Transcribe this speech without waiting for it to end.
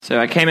So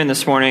I came in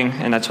this morning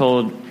and I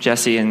told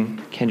Jesse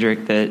and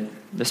Kendrick that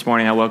this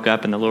morning I woke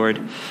up and the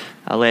Lord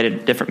laid a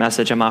different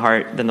message on my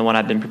heart than the one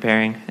I've been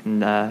preparing.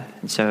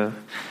 And so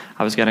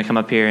I was going to come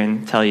up here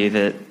and tell you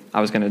that I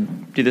was going to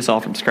do this all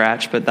from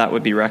scratch, but that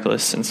would be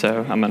reckless. And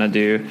so I'm going to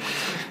do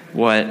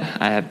what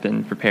I have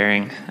been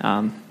preparing.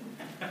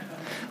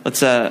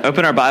 Let's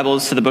open our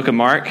Bibles to the book of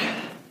Mark,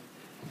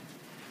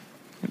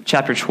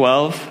 chapter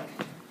 12.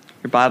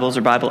 Your Bibles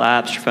or Bible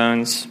apps, your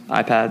phones,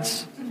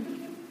 iPads.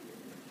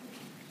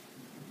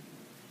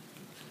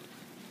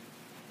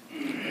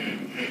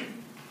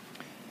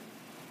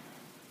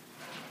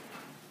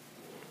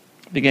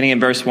 Beginning in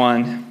verse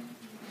 1.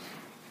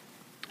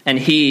 And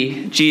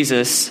he,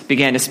 Jesus,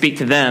 began to speak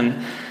to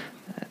them,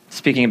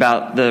 speaking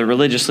about the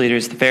religious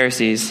leaders, the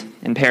Pharisees,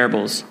 in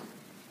parables.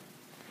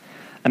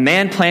 A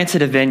man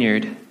planted a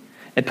vineyard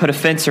and put a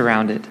fence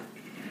around it,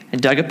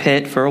 and dug a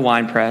pit for a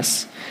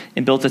winepress,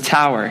 and built a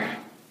tower,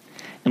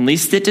 and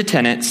leased it to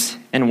tenants,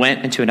 and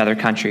went into another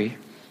country.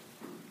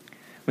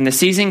 When the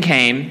season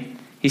came,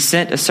 he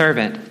sent a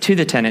servant to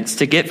the tenants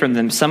to get from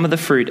them some of the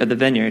fruit of the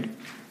vineyard.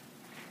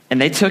 And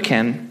they took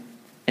him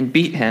and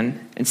beat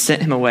him and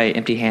sent him away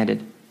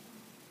empty-handed.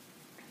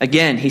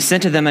 Again, he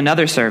sent to them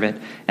another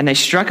servant, and they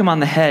struck him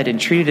on the head and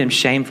treated him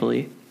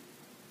shamefully.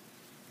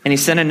 And he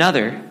sent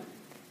another,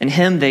 and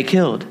him they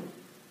killed.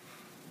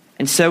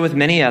 And so with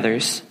many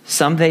others,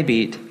 some they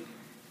beat,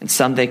 and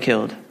some they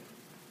killed.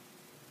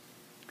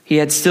 He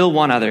had still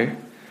one other,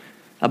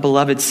 a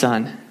beloved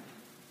son.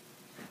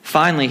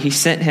 Finally, he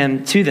sent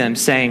him to them,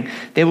 saying,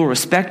 "They will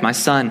respect my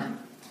son."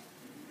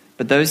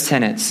 But those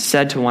tenants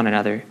said to one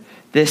another,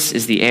 "This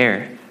is the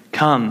heir.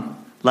 Come,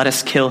 let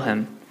us kill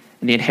him,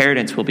 and the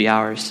inheritance will be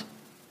ours."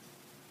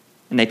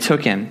 And they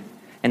took him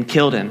and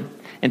killed him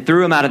and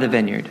threw him out of the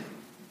vineyard.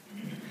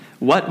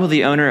 What will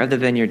the owner of the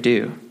vineyard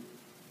do?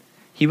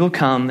 He will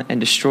come and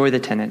destroy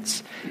the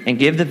tenants and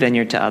give the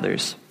vineyard to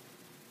others.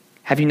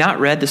 Have you not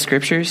read the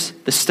scriptures?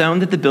 The stone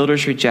that the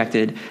builders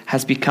rejected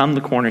has become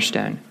the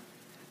cornerstone.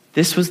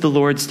 This was the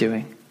Lord's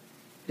doing.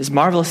 It is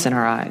marvelous in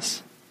our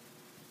eyes.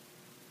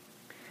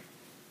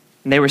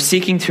 And they were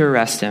seeking to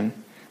arrest him,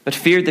 but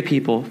feared the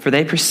people, for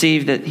they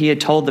perceived that he had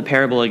told the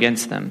parable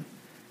against them.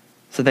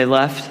 So they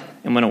left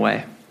and went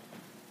away.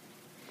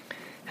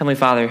 Heavenly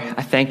Father,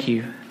 I thank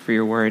you for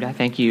your word. I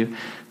thank you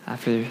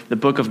for the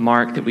book of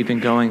Mark that we've been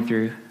going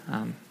through,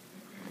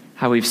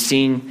 how we've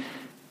seen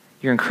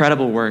your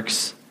incredible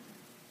works,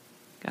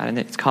 God, and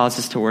it's caused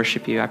us to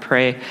worship you. I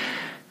pray,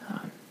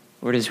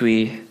 Lord, as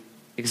we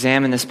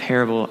examine this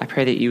parable, I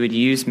pray that you would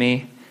use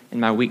me in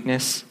my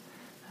weakness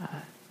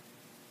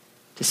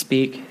to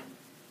speak.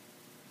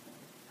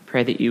 I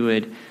pray that you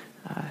would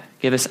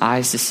give us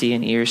eyes to see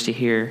and ears to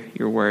hear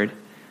your word.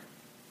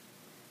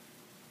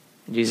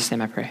 In Jesus'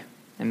 name I pray.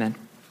 Amen.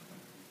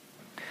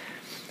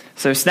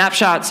 So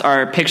snapshots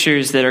are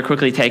pictures that are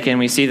quickly taken.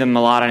 We see them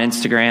a lot on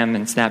Instagram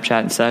and Snapchat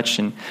and such,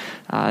 and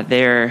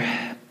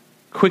they're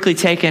quickly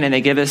taken and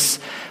they give us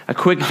a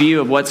quick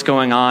view of what's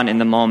going on in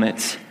the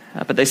moment.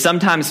 But they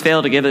sometimes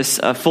fail to give us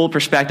a full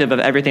perspective of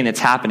everything that's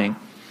happening.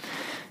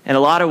 In a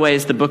lot of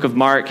ways, the book of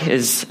Mark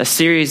is a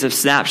series of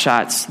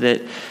snapshots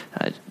that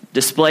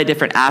display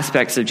different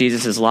aspects of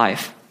Jesus'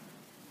 life.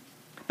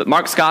 But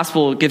Mark's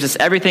gospel gives us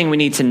everything we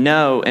need to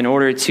know in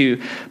order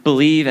to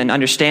believe and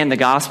understand the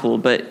gospel.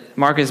 But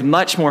Mark is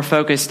much more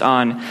focused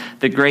on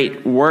the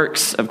great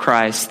works of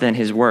Christ than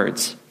his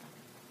words.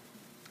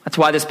 That's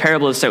why this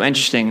parable is so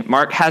interesting.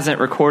 Mark hasn't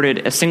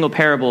recorded a single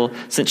parable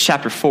since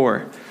chapter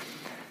 4.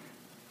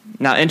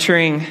 Now,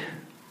 entering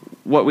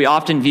what we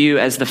often view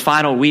as the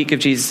final week of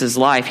Jesus'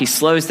 life, he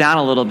slows down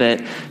a little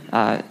bit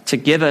to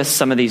give us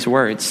some of these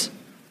words.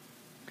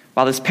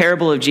 While this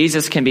parable of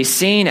Jesus can be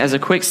seen as a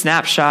quick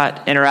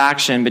snapshot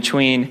interaction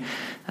between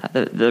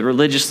the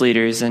religious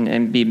leaders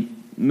and be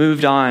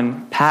moved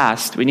on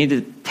past, we need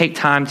to take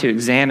time to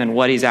examine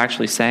what he's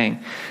actually saying.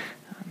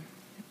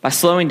 By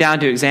slowing down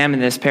to examine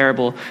this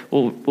parable,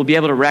 we'll be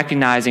able to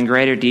recognize in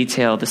greater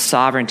detail the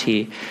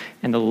sovereignty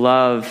and the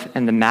love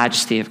and the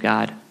majesty of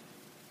God.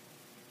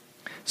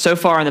 So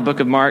far in the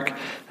book of Mark,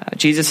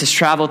 Jesus has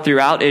traveled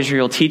throughout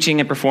Israel teaching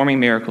and performing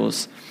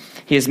miracles.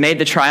 He has made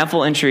the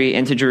triumphal entry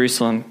into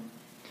Jerusalem.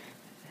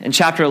 In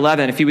chapter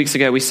 11, a few weeks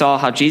ago, we saw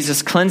how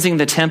Jesus cleansing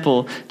the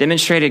temple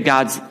demonstrated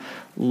God's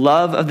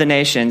love of the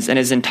nations and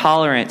his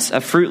intolerance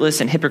of fruitless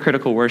and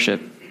hypocritical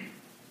worship.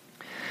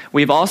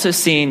 We've also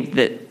seen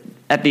that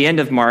at the end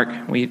of Mark,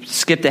 we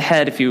skipped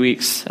ahead a few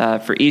weeks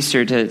for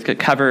Easter to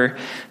cover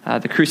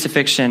the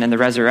crucifixion and the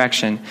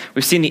resurrection.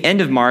 We've seen the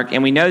end of Mark,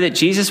 and we know that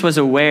Jesus was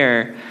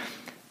aware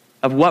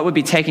of what would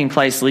be taking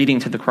place leading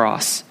to the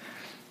cross.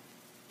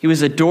 He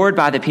was adored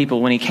by the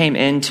people when he came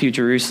into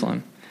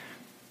Jerusalem.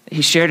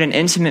 He shared an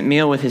intimate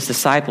meal with his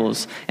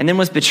disciples and then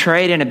was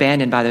betrayed and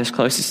abandoned by those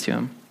closest to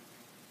him.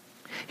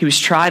 He was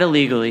tried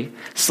illegally,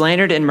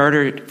 slandered and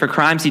murdered for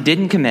crimes he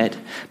didn't commit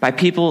by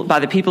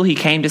the people he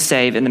came to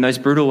save in the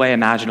most brutal way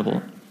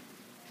imaginable.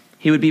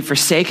 He would be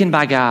forsaken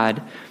by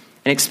God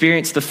and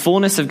experience the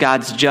fullness of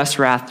God's just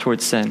wrath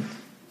towards sin.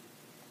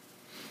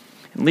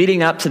 And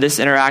leading up to this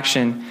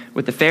interaction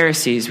with the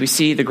Pharisees, we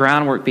see the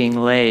groundwork being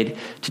laid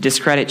to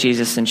discredit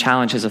Jesus and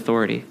challenge his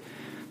authority.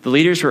 The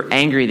leaders were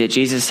angry that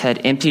Jesus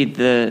had emptied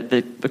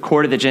the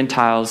court of the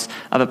Gentiles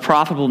of a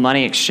profitable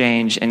money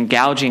exchange and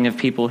gouging of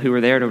people who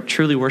were there to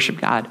truly worship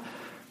God.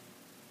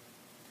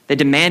 They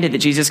demanded that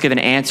Jesus give an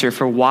answer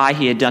for why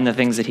he had done the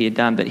things that he had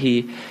done, but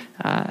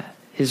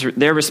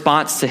their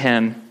response to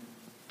him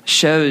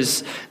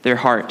shows their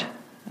heart.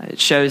 It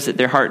shows that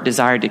their heart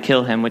desired to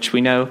kill him, which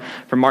we know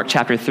from Mark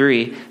chapter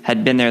 3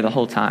 had been there the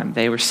whole time.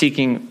 They were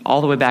seeking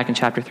all the way back in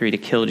chapter 3 to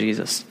kill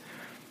Jesus.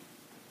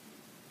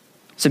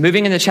 So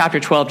moving into chapter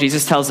 12,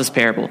 Jesus tells this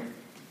parable.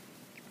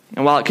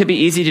 And while it could be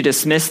easy to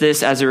dismiss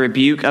this as a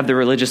rebuke of the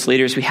religious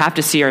leaders, we have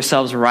to see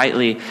ourselves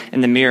rightly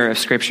in the mirror of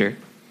Scripture.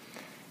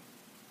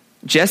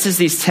 Just as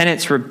these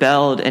tenants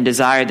rebelled and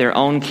desired their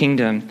own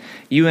kingdom,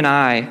 you and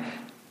I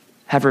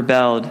have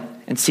rebelled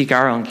and seek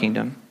our own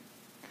kingdom.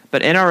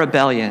 But in our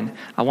rebellion,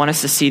 I want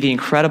us to see the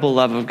incredible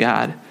love of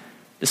God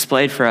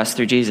displayed for us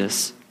through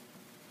Jesus.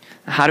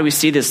 How do we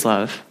see this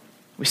love?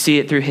 We see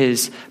it through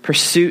his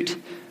pursuit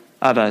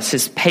of us,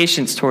 his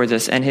patience towards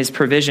us, and his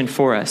provision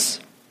for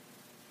us.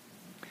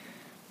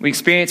 We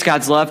experience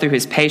God's love through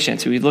his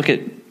patience. We look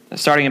at,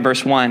 starting in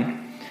verse 1,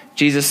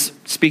 Jesus,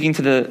 speaking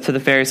to the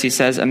Pharisees,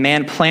 says, "A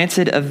man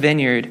planted a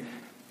vineyard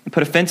and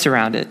put a fence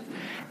around it,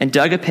 and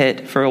dug a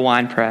pit for a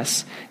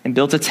winepress, and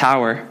built a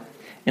tower,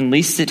 and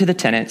leased it to the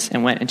tenants,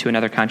 and went into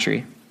another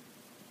country."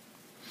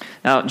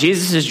 Now,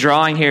 Jesus is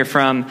drawing here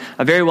from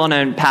a very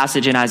well-known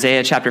passage in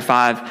Isaiah chapter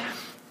 5.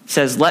 It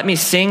says, "Let me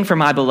sing for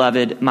my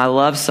beloved my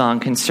love song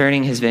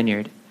concerning his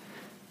vineyard.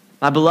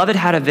 My beloved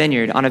had a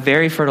vineyard on a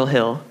very fertile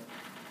hill.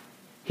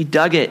 He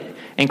dug it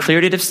and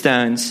cleared it of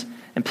stones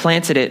and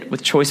planted it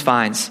with choice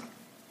vines.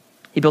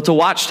 He built a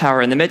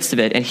watchtower in the midst of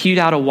it and hewed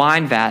out a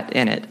wine vat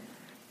in it.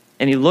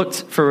 And he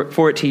looked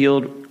for it to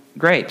yield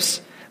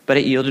grapes, but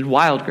it yielded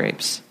wild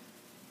grapes.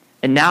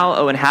 And now,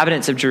 O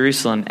inhabitants of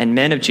Jerusalem and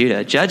men of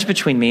Judah, judge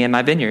between me and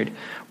my vineyard.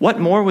 What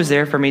more was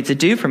there for me to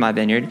do for my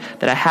vineyard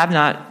that I have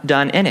not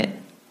done in it?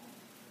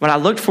 When I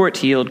looked for it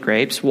to yield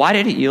grapes, why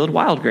did it yield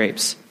wild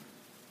grapes?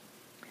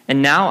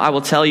 And now I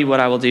will tell you what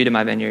I will do to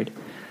my vineyard.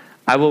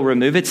 I will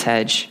remove its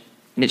hedge,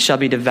 and it shall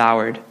be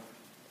devoured.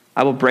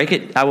 I will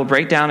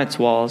break down its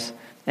walls,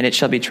 and it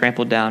shall be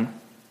trampled down."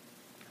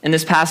 In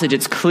this passage,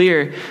 it's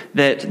clear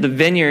that the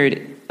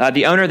vineyard,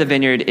 the owner of the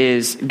vineyard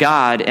is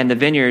God, and the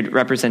vineyard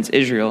represents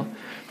Israel.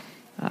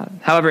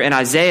 However, in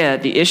Isaiah,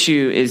 the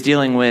issue is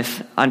dealing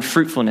with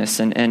unfruitfulness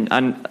and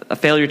a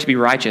failure to be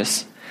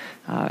righteous.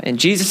 In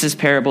Jesus'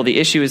 parable, the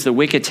issue is the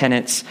wicked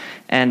tenants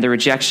and the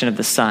rejection of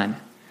the Son.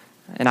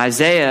 In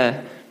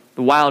Isaiah,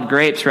 the wild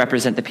grapes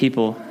represent the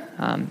people.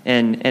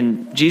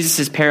 In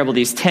Jesus' parable,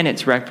 these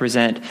tenants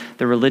represent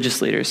the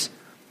religious leaders.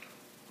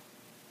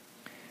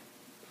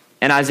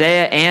 In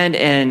Isaiah and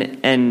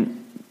in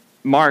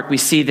Mark, we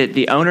see that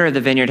the owner of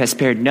the vineyard has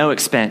spared no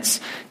expense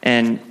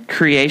in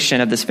creation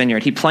of this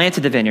vineyard. He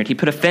planted the vineyard. He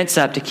put a fence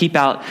up to keep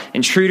out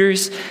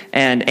intruders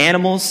and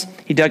animals.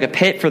 He dug a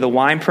pit for the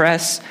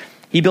winepress.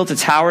 He built a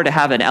tower to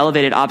have an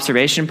elevated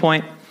observation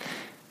point.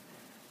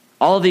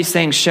 All of these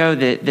things show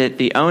that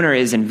the owner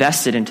is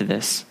invested into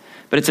this.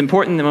 But it's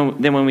important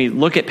that when we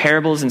look at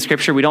parables in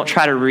Scripture, we don't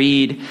try to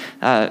read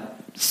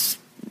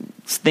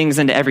things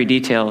into every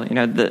detail. You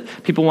know,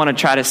 people want to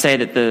try to say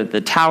that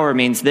the tower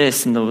means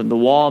this and the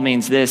wall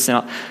means this,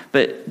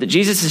 but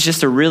Jesus is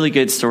just a really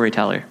good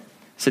storyteller.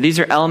 So these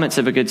are elements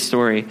of a good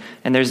story,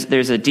 and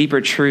there's a deeper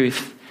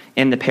truth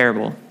in the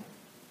parable.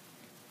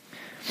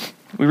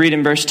 We read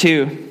in verse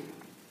 2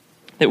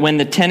 that when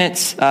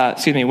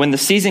the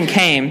season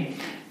came,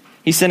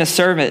 he sent a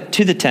servant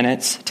to the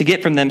tenants to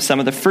get from them some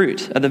of the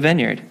fruit of the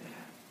vineyard.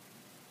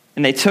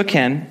 And they took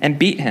him and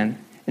beat him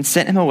and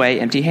sent him away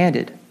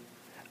empty-handed.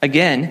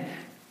 Again,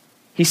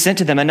 he sent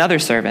to them another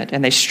servant,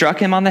 and they struck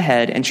him on the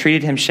head and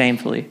treated him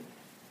shamefully.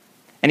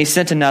 And he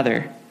sent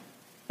another,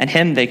 and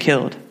him they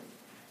killed.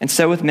 And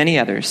so with many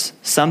others,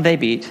 some they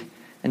beat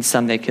and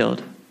some they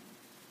killed.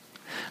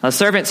 Now, the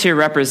servants here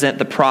represent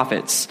the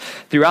prophets.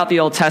 Throughout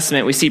the Old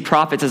Testament, we see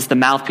prophets as the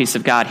mouthpiece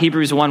of God.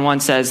 Hebrews 1:1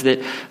 says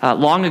that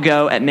long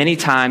ago, at many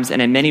times and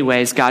in many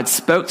ways, God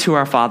spoke to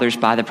our fathers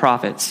by the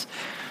prophets.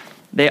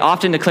 They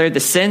often declared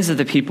the sins of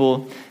the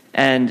people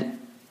and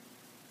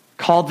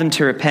called them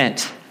to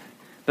repent.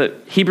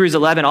 But Hebrews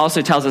 11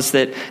 also tells us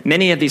that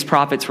many of these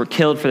prophets were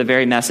killed for the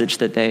very message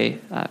that they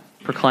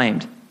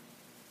proclaimed.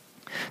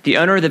 The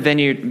owner of the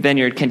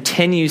vineyard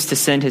continues to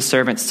send his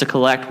servants to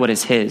collect what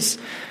is his.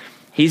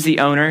 He's the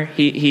owner.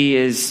 He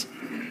is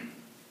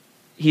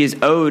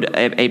owed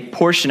a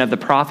portion of the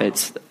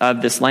profits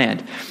of this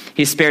land.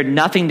 He spared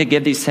nothing to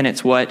give these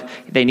tenants what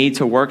they need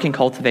to work and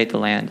cultivate the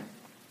land.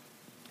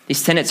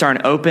 These tenants are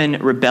in open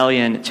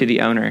rebellion to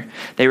the owner.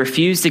 They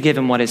refuse to give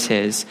him what is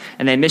his,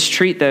 and they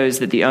mistreat those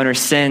that the owner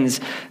sends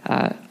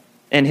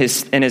in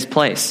his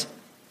place.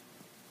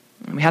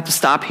 We have to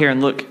stop here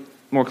and look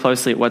more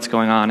closely at what's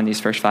going on in these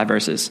first 5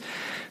 verses.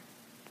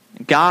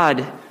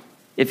 God,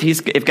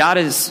 if God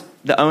is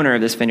the owner of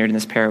this vineyard in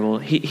this parable,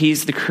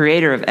 he's the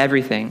creator of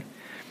everything.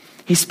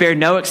 He spared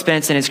no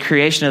expense in his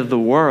creation of the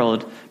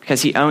world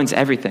because he owns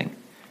everything,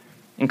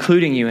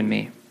 including you and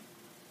me.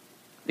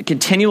 The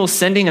continual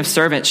sending of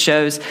servants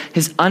shows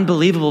his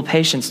unbelievable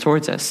patience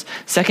towards us.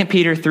 2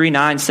 Peter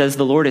 3:9 says,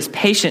 the Lord is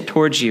patient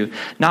towards you,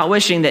 not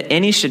wishing that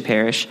any should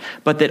perish,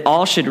 but that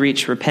all should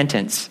reach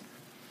repentance.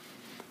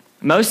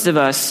 Most of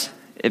us,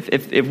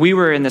 if we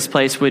were in this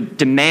place, would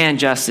demand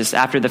justice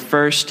after the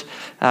first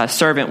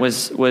servant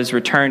was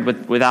returned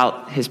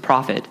without his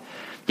profit.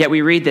 Yet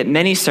we read that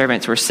many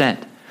servants were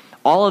sent,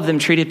 all of them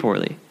treated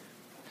poorly.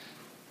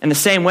 In the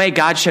same way,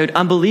 God showed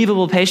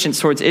unbelievable patience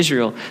towards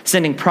Israel,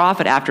 sending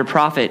prophet after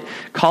prophet,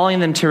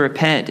 calling them to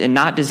repent and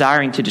not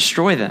desiring to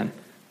destroy them.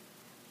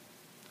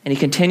 And he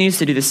continues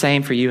to do the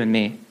same for you and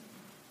me.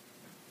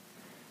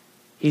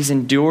 He's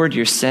endured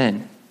your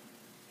sin.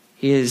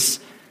 He's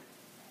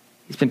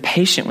been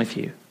patient with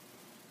you.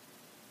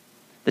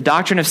 The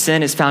doctrine of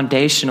sin is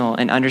foundational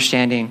in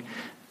understanding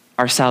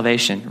our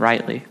salvation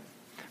rightly.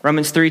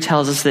 Romans 3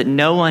 tells us that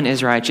no one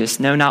is righteous,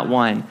 no, not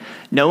one.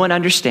 No one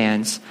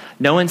understands.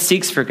 No one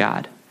seeks for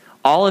God.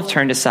 All have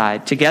turned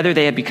aside. Together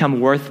they have become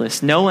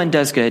worthless. No one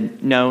does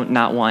good, no,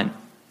 not one.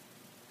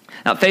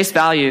 Now, at face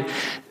value,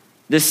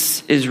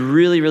 this is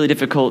really, really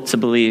difficult to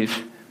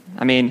believe.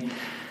 I mean,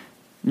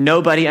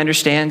 nobody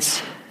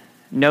understands.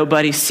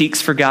 Nobody seeks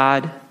for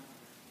God.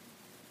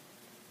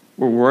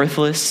 We're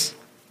worthless.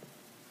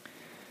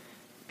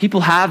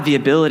 People have the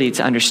ability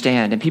to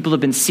understand, and people have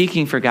been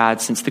seeking for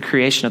God since the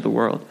creation of the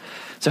world.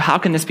 So how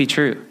can this be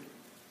true?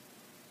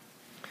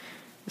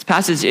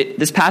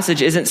 This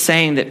passage isn't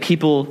saying that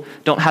people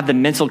don't have the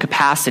mental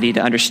capacity to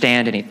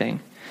understand anything,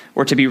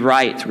 or to be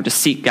right, or to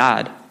seek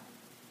God.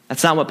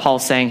 That's not what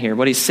Paul's saying here.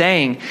 What he's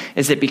saying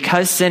is that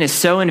because sin is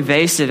so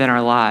invasive in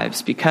our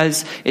lives,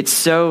 because it's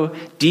so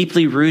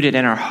deeply rooted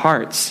in our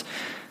hearts,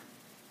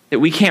 that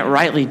we can't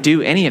rightly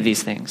do any of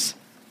these things.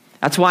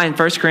 That's why in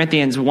 1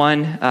 Corinthians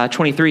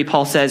 1:23,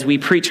 Paul says, we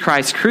preach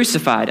Christ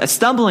crucified, a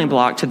stumbling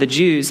block to the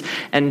Jews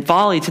and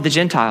folly to the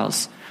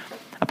Gentiles.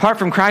 Apart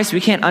from Christ, we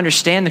can't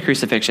understand the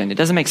crucifixion. It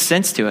doesn't make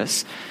sense to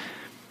us.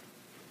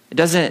 It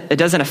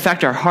doesn't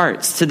affect our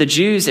hearts. To the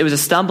Jews, it was a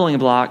stumbling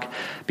block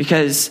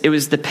because it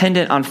was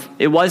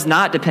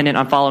not dependent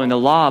on following the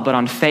law, but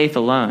on faith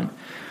alone.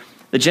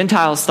 The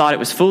Gentiles thought it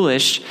was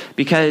foolish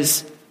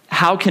because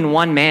how can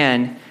one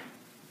man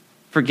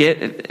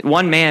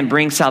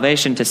bring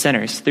salvation to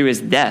sinners through his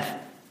death?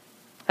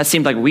 That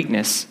seemed like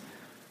weakness.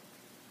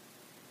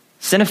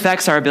 Sin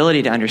affects our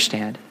ability to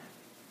understand.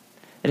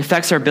 It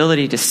affects our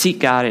ability to seek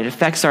God. It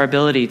affects our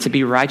ability to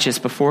be righteous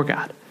before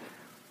God.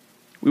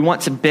 We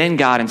want to bend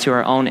God into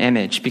our own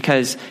image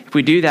because if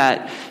we do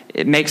that,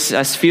 it makes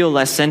us feel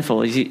less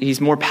sinful.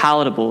 He's more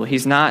palatable.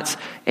 He's not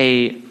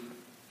a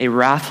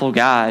wrathful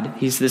God.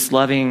 He's this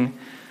loving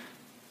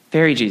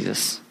fairy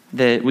Jesus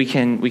that we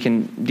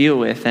can deal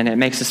with, and it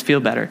makes us feel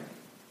better.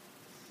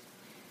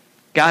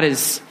 God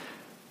is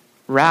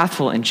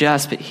wrathful and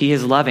just, but he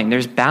is loving.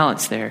 There's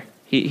balance there.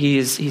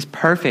 He's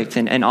perfect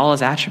in all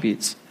his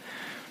attributes.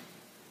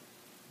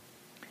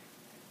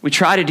 We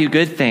try to do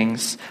good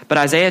things, but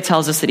Isaiah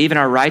tells us that even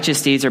our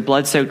righteous deeds are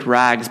blood-soaked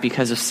rags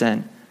because of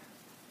sin.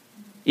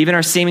 Even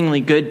our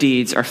seemingly good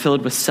deeds are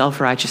filled with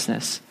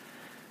self-righteousness.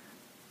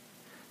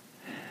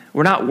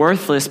 We're not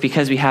worthless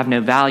because we have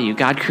no value.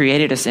 God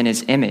created us in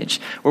his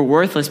image. We're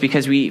worthless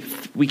because we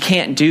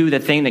can't do the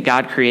thing that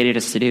God created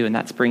us to do, and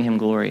that's bring him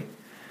glory.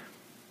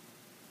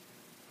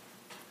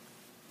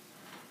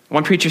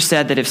 One preacher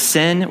said that if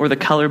sin were the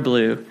color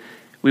blue,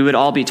 we would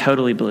all be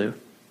totally blue.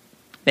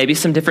 Maybe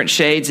some different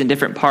shades in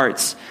different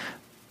parts,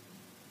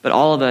 but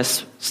all of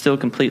us still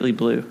completely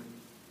blue.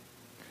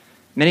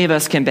 Many of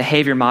us can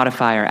behavior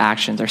modify our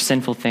actions, our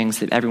sinful things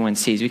that everyone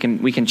sees.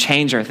 We can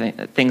change our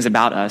things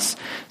about us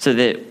so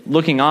that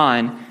looking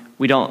on,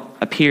 we don't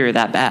appear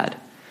that bad.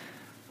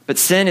 But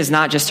sin is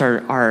not just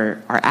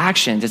our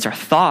actions, it's our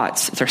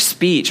thoughts, it's our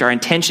speech, our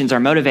intentions, our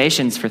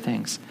motivations for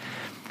things.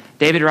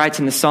 David writes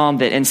in the Psalm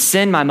that in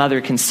sin my mother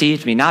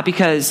conceived me, not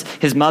because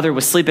his mother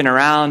was sleeping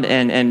around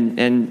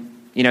and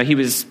he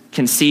was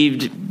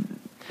conceived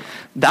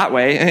that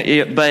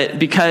way, but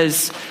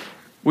because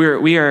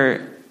we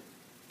are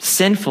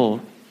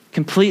sinful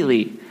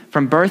completely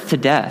from birth to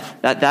death.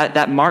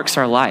 That marks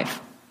our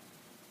life.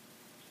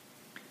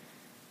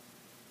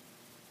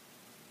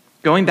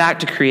 Going back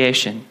to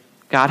creation,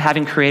 God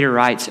having creator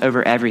rights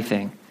over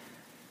everything.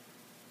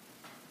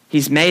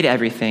 He's made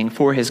everything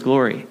for his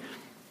glory.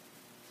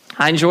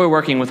 I enjoy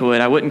working with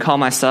wood. I wouldn't call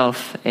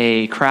myself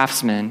a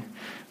craftsman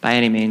by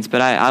any means, but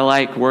I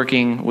like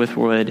working with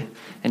wood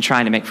and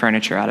trying to make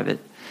furniture out of it.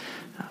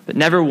 But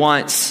never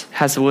once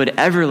has the wood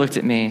ever looked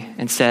at me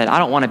and said, I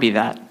don't want to be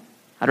that.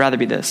 I'd rather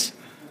be this.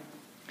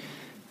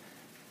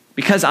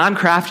 Because I'm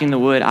crafting the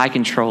wood, I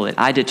control it.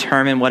 I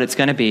determine what it's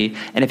going to be.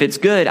 And if it's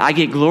good, I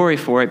get glory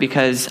for it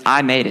because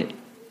I made it.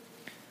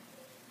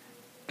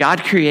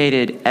 God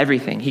created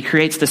everything. He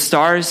creates the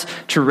stars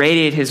to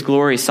radiate his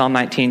glory, Psalm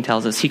 19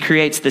 tells us. He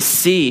creates the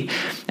sea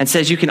and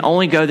says you can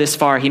only go this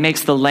far. He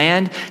makes the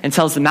land and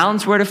tells the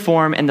mountains where to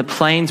form and the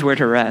plains where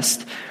to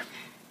rest.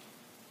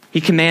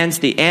 He commands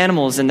the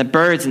animals and the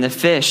birds and the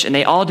fish, and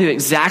they all do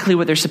exactly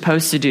what they're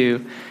supposed to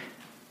do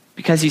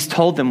because he's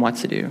told them what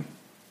to do.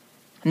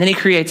 And then he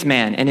creates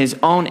man in his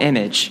own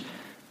image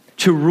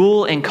to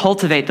rule and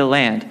cultivate the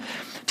land,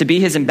 to be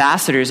his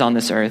ambassadors on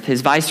this earth,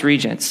 his vice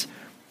regents.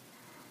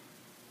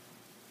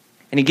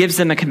 And he gives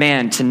them a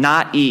command to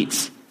not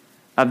eat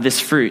of this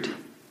fruit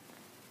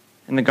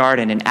in the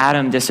garden, and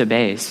Adam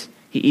disobeys.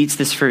 He eats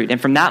this fruit. And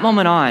from that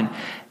moment on,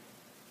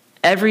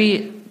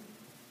 every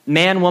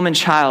man, woman,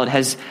 child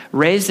has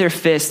raised their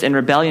fist in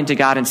rebellion to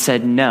God and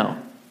said, no,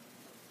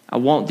 I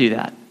won't do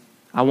that.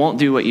 I won't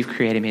do what you've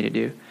created me to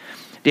do.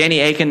 Danny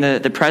Aiken,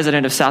 the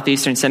president of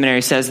Southeastern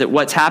Seminary, says that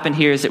what's happened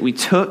here is that we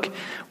took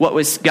what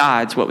was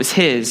God's, what was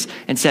his,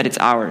 and said it's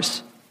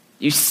ours.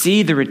 You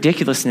see the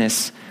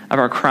ridiculousness of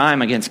our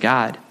crime against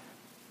God.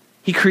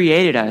 He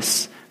created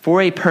us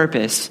for a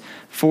purpose,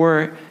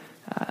 for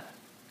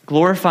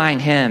glorifying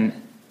him,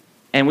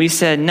 and we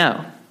said,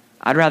 no,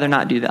 I'd rather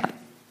not do that.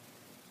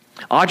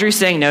 Audrey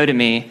saying no to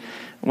me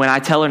when I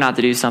tell her not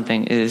to do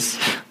something is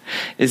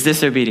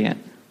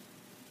disobedient.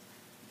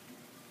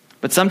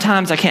 But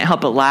sometimes I can't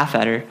help but laugh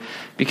at her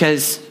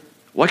because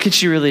what could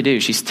she really do?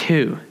 She's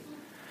 2.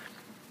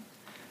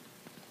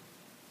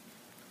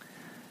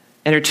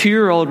 In her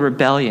 2-year-old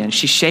rebellion,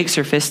 she shakes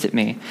her fist at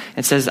me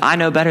and says, I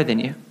know better than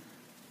you.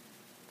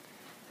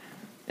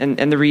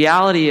 And the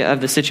reality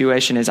of the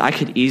situation is I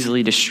could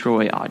easily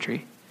destroy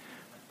Audrey.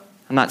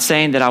 I'm not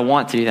saying that I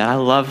want to do that. I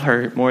love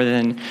her more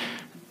than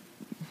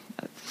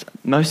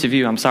most of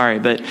you, I'm sorry,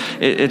 but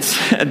it's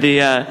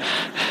the,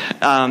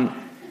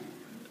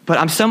 but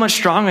I'm so much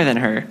stronger than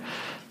her.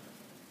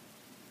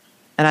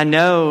 And I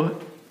know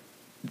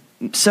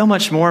so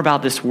much more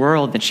about this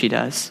world than she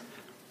does.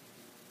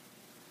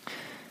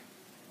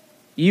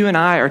 You and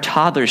I are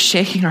toddlers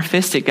shaking our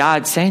fist at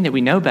God, saying that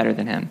we know better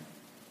than him.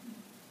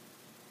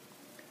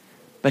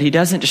 But he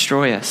doesn't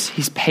destroy us.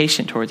 He's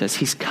patient towards us.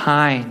 He's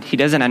kind. He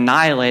doesn't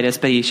annihilate us,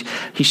 but he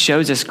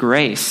shows us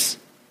grace.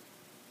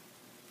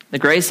 The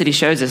grace that he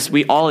shows us,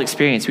 we all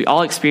experience. We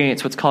all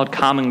experience what's called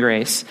common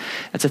grace.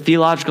 That's a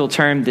theological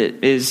term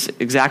that is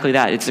exactly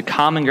that. It's a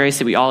common grace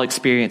that we all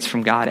experience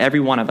from God, every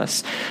one of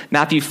us.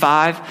 Matthew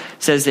 5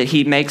 says that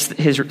he makes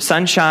his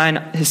sun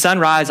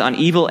rise on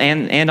evil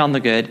and on the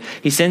good.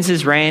 He sends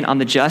his rain on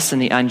the just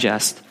and the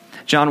unjust.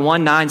 John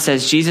 1:9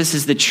 says Jesus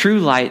is the true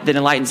light that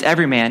enlightens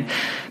every man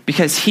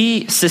because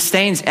he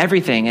sustains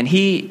everything and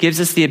he gives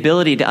us the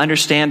ability to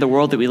understand the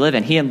world that we live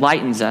in. He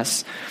enlightens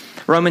us.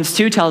 Romans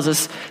 2 tells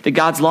us that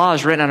God's law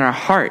is written on our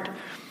heart.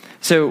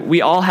 So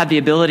we all have the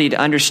ability to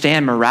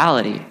understand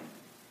morality.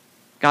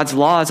 God's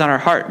law is on our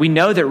heart. We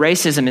know that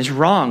racism is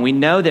wrong. We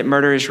know that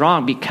murder is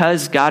wrong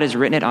because God has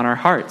written it on our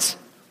hearts.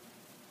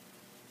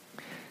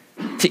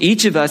 To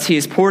each of us, he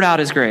has poured out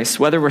his grace,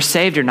 whether we're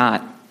saved or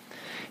not.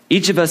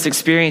 Each of us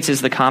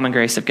experiences the common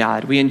grace of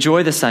God. We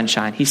enjoy the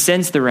sunshine. He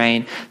sends the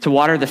rain to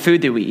water the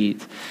food that we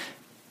eat.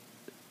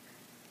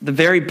 The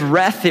very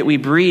breath that we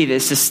breathe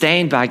is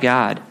sustained by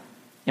God,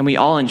 and we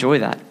all enjoy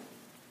that.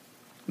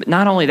 But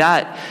not only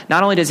that,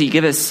 not only does he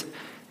give us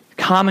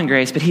common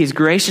grace, but he has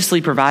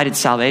graciously provided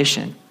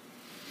salvation.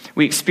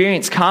 We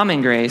experience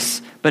common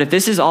grace, but if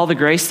this is all the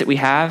grace that we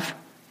have,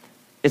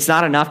 it's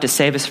not enough to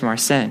save us from our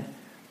sin.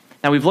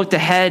 Now, we've looked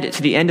ahead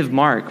to the end of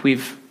Mark.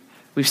 We've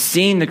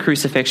seen the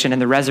crucifixion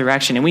and the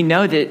resurrection, and we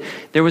know that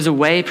there was a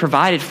way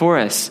provided for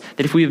us,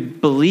 that if we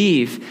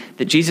believe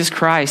that Jesus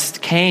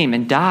Christ came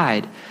and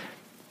died,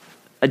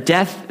 a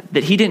death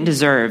that he didn't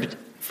deserve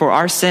for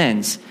our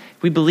sins,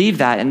 if we believe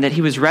that and that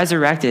he was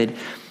resurrected,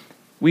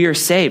 we are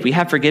saved. We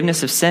have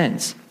forgiveness of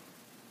sins.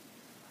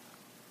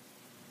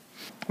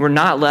 We're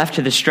not left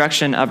to the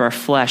destruction of our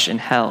flesh in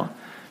hell.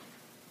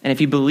 And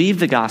if you believe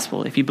the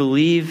gospel, if you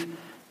believe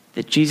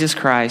that Jesus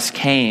Christ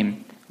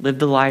came, lived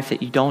the life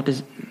that you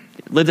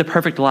lived a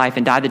perfect life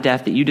and died the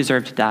death that you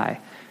deserve to die,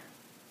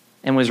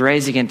 and was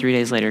raised again 3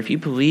 days later, if you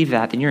believe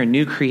that, then you're a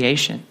new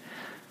creation.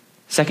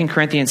 2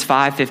 Corinthians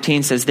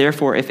 5:15 says,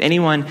 therefore, if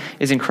anyone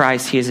is in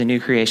Christ, he is a new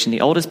creation.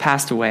 The old has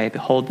passed away.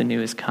 Behold, the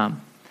new has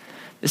come.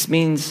 This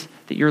means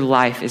that your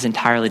life is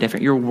entirely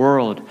different. Your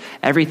world,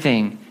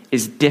 everything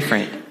is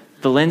different.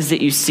 The lens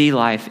that you see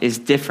life is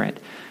different.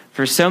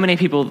 For so many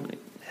people,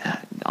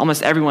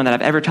 almost everyone that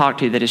I've ever talked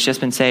to that has just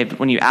been saved,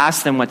 when you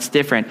ask them what's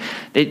different,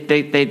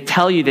 they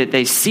tell you that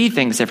they see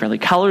things differently.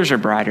 Colors are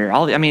brighter.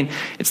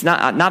 It's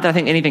not that I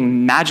think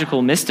anything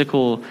magical,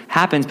 mystical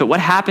happens, but what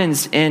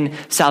happens in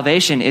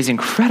salvation is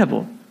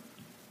incredible.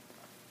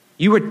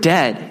 You were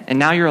dead, and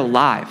now you're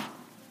alive.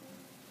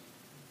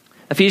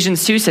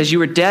 Ephesians 2 says, you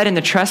were dead in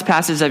the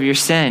trespasses of your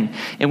sin,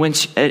 in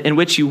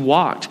which you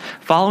walked,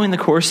 following the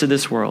course of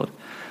this world,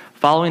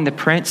 following the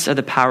prince of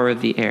the power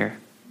of the air.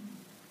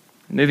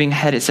 Moving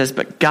ahead, it says,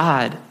 but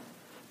God,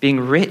 being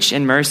rich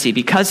in mercy,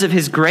 because of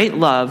his great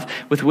love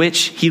with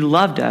which he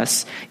loved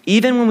us,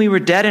 even when we were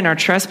dead in our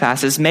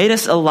trespasses, made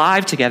us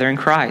alive together in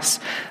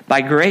Christ. By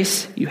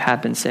grace, you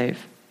have been saved.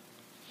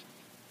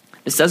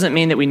 This doesn't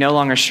mean that we no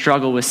longer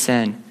struggle with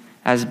sin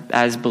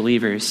as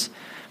believers.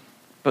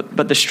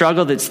 But the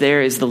struggle that's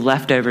there is the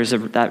leftovers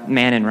of that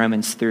man in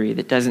Romans 3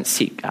 that doesn't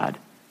seek God.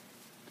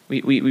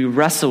 We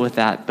wrestle with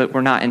that, but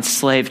we're not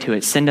enslaved to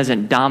it. Sin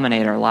doesn't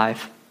dominate our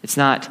life. It's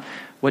not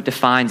what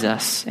defines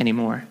us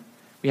anymore.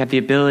 We have the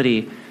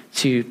ability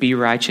to be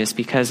righteous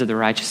because of the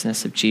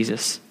righteousness of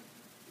Jesus.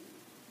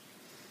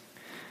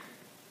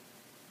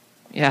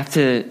 You have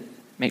to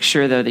make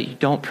sure, though, that you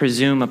don't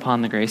presume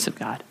upon the grace of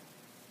God.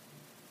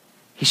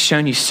 He's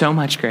shown you so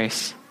much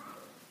grace.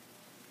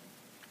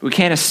 We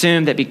can't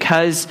assume that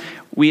because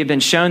we have been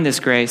shown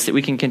this grace that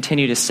we can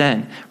continue to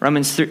sin.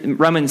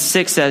 Romans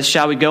 6 says,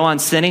 shall we go on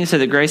sinning so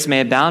that grace may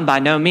abound? By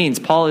no means.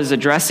 Paul is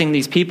addressing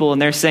these people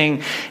and they're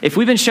saying, if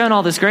we've been shown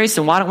all this grace,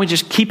 then why don't we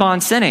just keep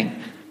on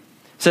sinning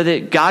so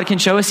that God can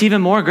show us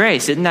even more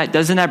grace? Doesn't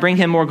that bring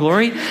him more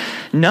glory?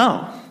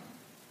 No.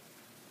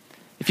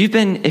 If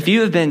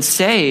you have been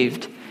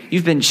saved,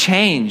 you've been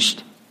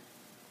changed.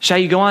 Shall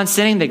you go on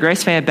sinning that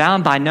grace may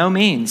abound? By no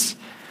means.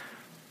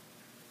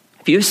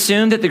 If you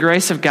assume that the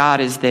grace of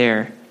God is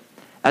there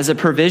as a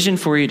provision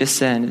for you to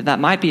sin, that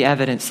might be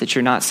evidence that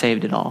you're not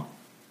saved at all.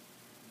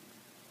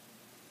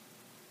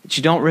 That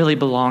you don't really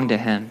belong to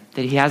him,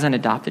 that he hasn't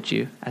adopted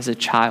you as a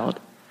child.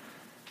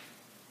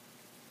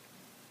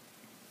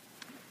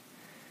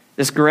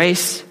 This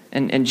grace,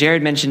 and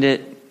Jared mentioned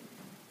it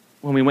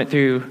when we went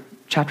through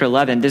chapter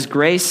 11, this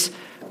grace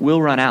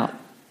will run out.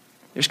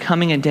 There's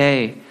coming a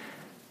day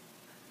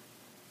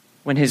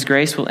when his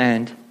grace will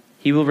end.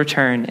 He will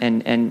return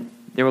and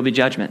there will be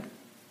judgment.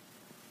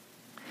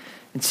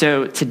 And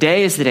so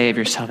today is the day of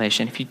your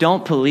salvation. If you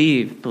don't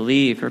believe,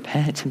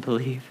 repent and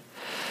believe.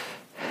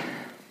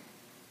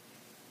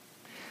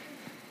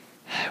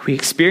 We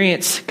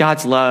experience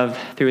God's love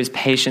through his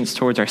patience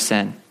towards our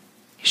sin.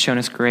 He's shown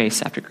us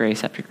grace after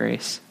grace after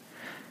grace.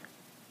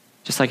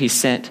 Just like he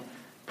sent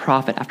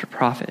prophet after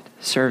prophet,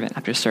 servant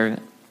after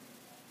servant.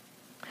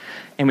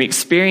 And we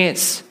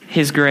experience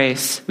his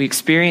grace, we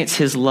experience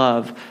his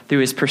love through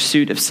his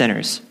pursuit of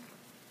sinners.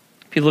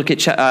 If you look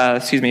at,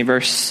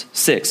 verse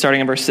 6,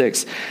 starting in verse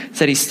 6, it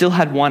said he still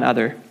had one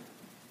other,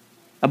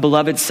 a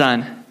beloved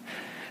son.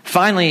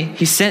 Finally,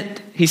 he sent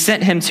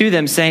him to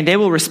them, saying, they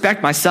will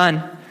respect my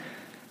son.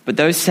 But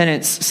those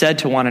tenants said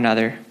to one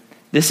another,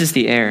 this is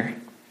the heir.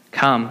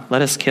 Come,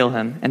 let us kill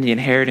him, and the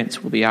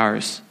inheritance will be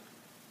ours.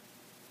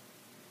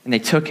 And they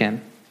took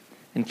him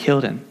and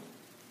killed him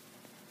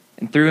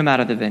and threw him out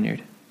of the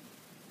vineyard.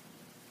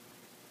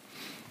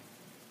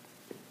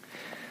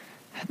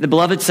 The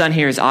beloved son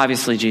here is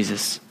obviously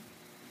Jesus.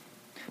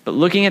 But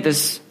looking at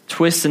this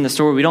twist in the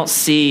story, we don't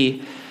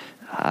see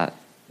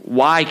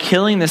why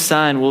killing the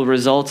son will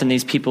result in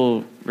these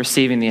people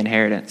receiving the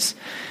inheritance.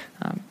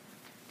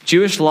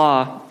 Jewish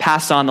law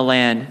passed on the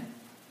land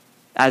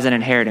as an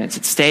inheritance.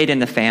 It stayed in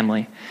the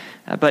family.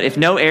 But if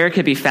no heir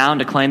could be found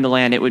to claim the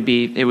land, it would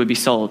be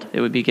sold. It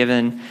would be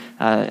given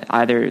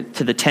either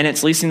to the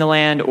tenants leasing the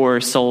land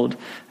or sold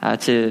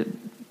to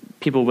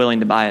people willing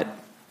to buy it.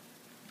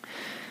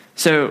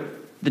 So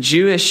the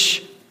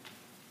Jewish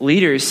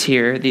leaders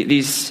here,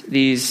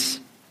 these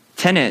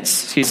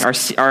tenants,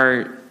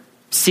 are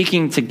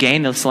seeking to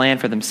gain this land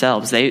for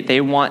themselves.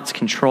 They want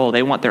control.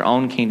 They want their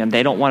own kingdom.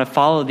 They don't want to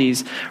follow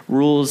these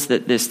rules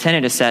that this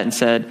tenant has set and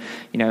said,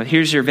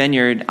 here's your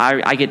vineyard.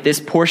 I get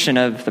this portion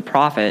of the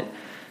profit.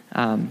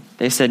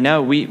 They said,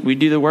 no, we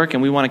do the work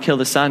and we want to kill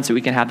the son so we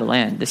can have the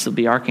land. This will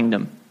be our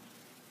kingdom.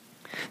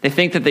 They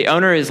think that the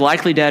owner is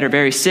likely dead or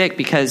very sick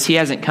because he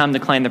hasn't come to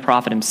claim the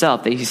profit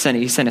himself. He sent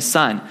his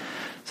son.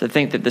 So they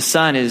think that the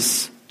son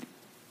he's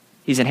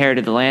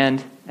inherited the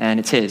land and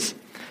it's his.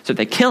 So if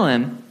they kill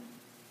him,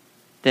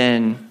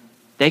 then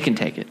they can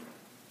take it.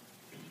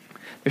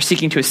 They're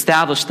seeking to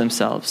establish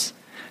themselves.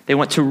 They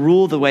want to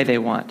rule the way they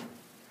want.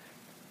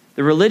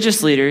 The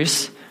religious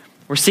leaders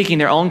were seeking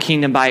their own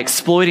kingdom by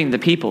exploiting the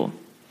people.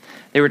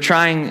 They were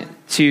trying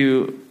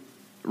to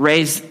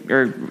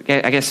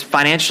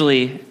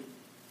financially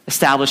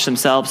establish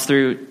themselves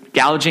through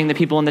gouging the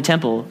people in the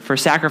temple for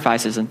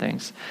sacrifices and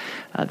things.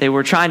 They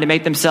were trying to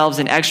make themselves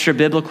an extra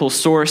biblical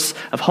source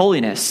of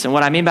holiness. And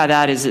what I mean by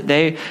that is that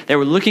they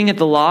were looking at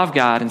the law of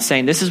God and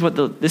saying, this is what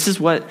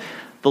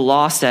the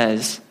law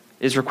says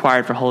is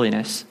required for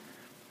holiness.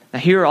 Now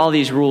here are all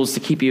these rules to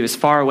keep you as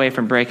far away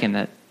from breaking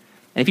that.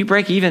 And if you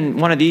break even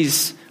one of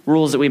these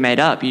rules that we made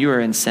up, you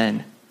are in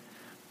sin.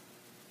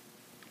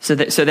 So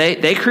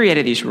they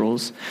created these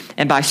rules.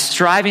 And by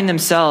striving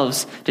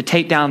themselves to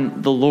take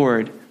down the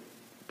Lord,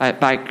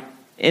 by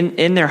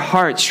in their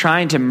hearts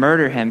trying to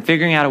murder him,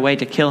 figuring out a way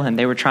to kill him,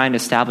 they were trying to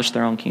establish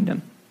their own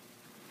kingdom.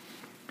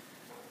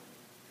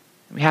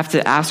 We have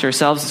to ask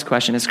ourselves this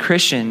question: as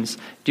Christians,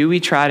 do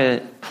we try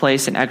to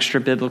place an extra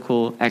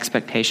biblical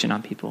expectation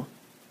on people?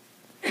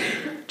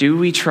 Do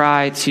we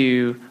try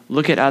to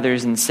look at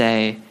others and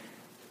say,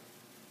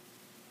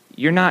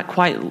 you're not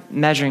quite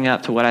measuring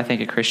up to what I think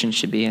a Christian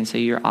should be, and so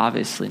you're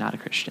obviously not a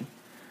Christian?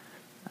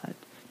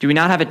 Do we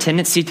not have a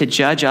tendency to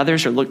judge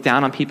others or look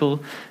down on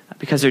people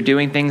because they're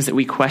doing things that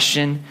we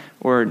question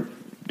or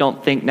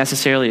don't think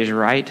necessarily is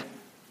right?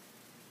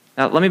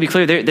 Now, let me be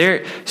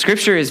clear.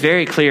 Scripture is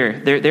very clear.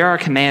 There are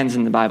commands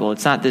in the Bible.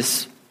 It's not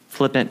this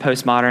flippant,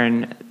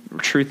 postmodern,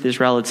 truth is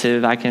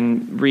relative, I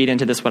can read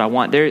into this what I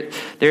want.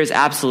 There's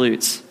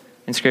absolutes.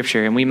 in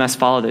Scripture, and we must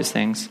follow those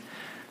things.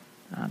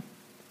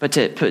 But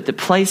to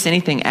place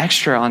anything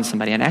extra on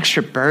somebody, an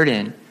extra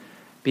burden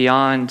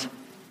beyond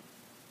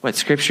what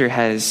Scripture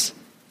has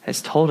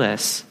told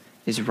us,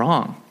 is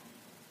wrong.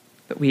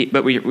 But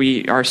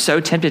we are so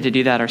tempted to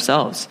do that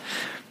ourselves.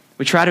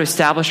 We try to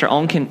establish our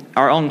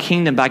own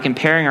kingdom by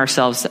comparing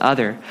ourselves to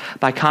others,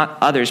 by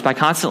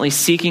constantly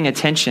seeking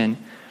attention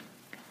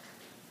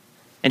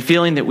and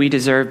feeling that we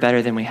deserve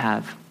better than we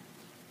have.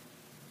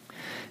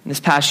 In this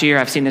past year,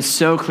 I've seen this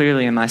so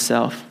clearly in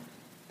myself.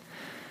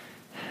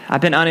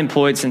 I've been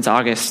unemployed since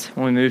August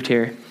when we moved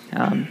here.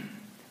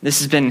 This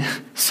has been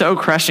so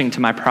crushing to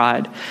my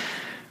pride.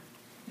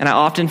 And I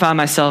often find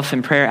myself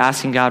in prayer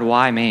asking God,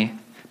 why me?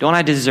 Don't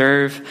I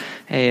deserve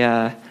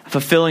a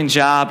fulfilling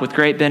job with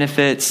great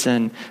benefits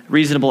and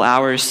reasonable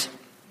hours?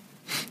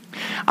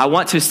 I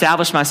want to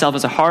establish myself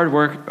as a hard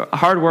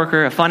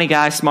worker, a funny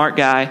guy, smart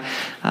guy,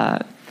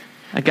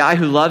 a guy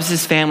who loves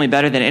his family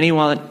better than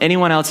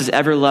anyone else has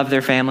ever loved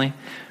their family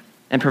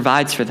and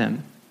provides for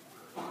them.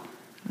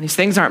 And these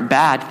things aren't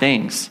bad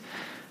things.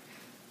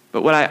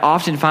 But what I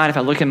often find if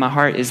I look in my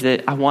heart is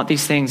that I want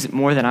these things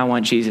more than I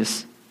want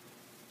Jesus.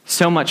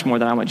 So much more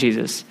than I want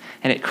Jesus.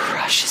 And it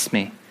crushes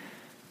me.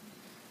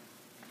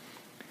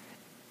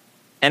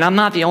 And I'm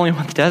not the only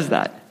one that does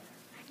that.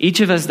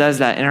 Each of us does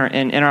that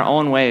in our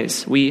own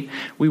ways. We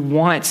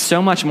want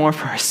so much more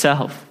for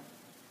ourselves.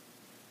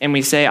 And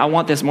we say, I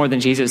want this more than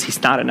Jesus.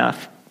 He's not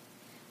enough.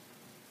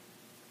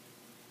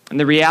 And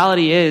the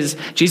reality is,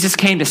 Jesus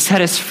came to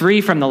set us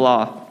free from the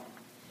law.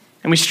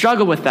 And we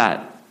struggle with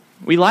that.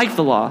 We like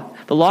the law.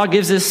 The law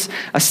gives us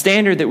a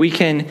standard that we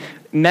can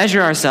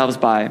measure ourselves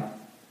by.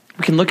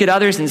 We can look at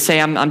others and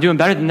say, I'm doing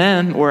better than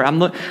them, or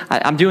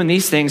I'm doing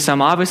these things, so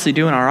I'm obviously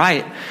doing all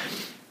right.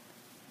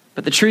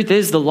 But the truth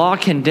is, the law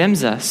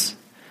condemns us.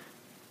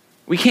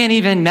 We can't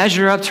even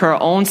measure up to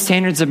our own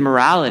standards of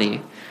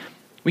morality.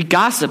 We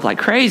gossip like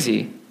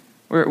crazy.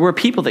 We're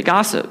people that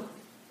gossip.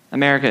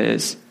 America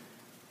is.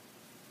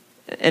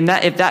 And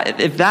if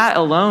that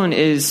alone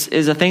is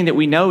a thing that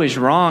we know is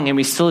wrong and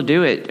we still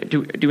do it,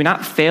 do we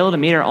not fail to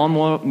meet our own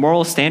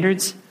moral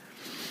standards?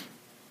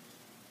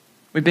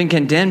 We've been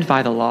condemned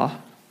by the law.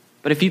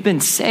 But if you've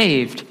been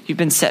saved, you've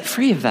been set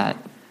free of that.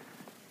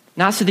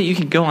 Not so that you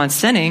can go on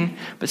sinning,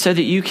 but so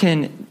that you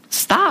can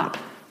stop.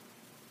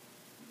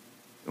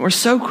 We're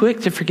so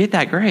quick to forget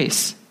that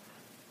grace.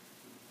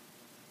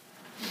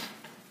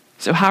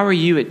 So how are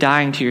you at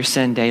dying to your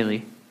sin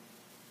daily?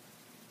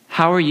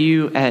 How are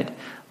you at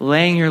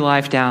laying your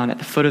life down at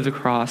the foot of the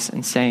cross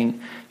and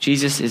saying,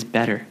 Jesus is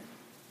better?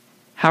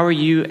 How are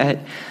you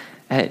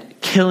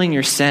at killing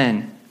your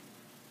sin?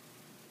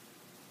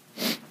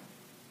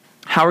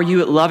 How are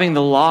you at loving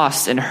the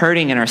lost and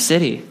hurting in our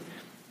city?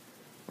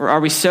 Or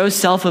are we so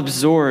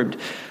self-absorbed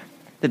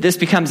that this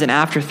becomes an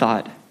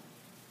afterthought?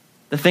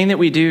 The thing that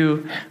we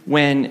do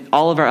when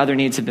all of our other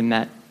needs have been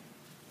met.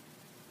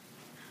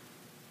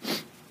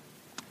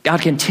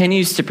 God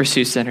continues to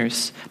pursue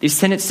sinners. These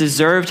tenants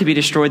deserve to be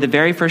destroyed the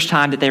very first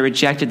time that they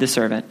rejected the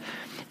servant.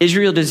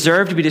 Israel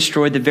deserved to be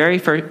destroyed the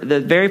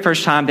very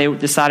first time they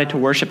decided to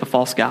worship a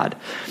false god.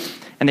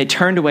 And they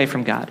turned away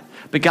from God.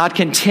 But God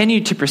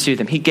continued to pursue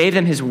them. He gave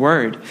them his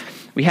word.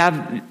 We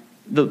have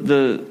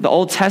the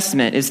Old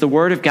Testament is the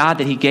word of God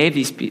that he gave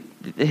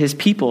his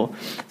people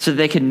so that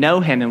they could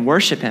know him and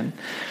worship him.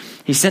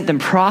 He sent them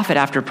prophet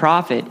after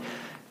prophet,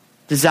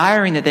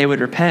 desiring that they would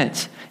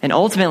repent. And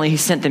ultimately he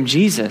sent them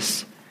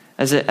Jesus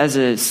as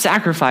a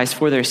sacrifice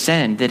for their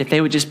sin, that if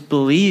they would just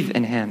believe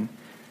in him,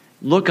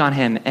 look on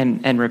him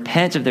and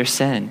repent of their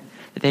sin,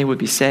 that they would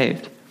be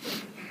saved.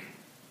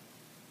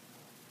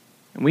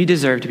 And we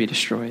deserve to be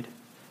destroyed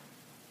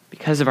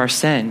because of our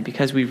sin,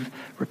 because we've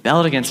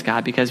rebelled against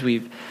God, because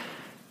we've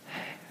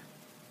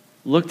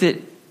looked at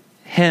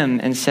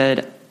him and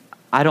said,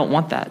 I don't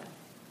want that.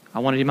 I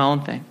want to do my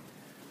own thing.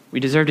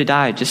 We deserve to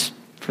die just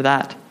for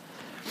that.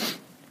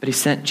 But he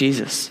sent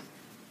Jesus.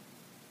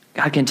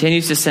 God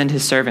continues to send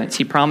his servants.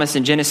 He promised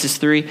in Genesis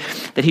 3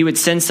 that he would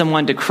send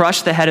someone to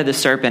crush the head of the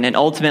serpent and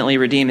ultimately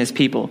redeem his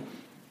people.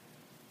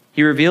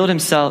 He reveals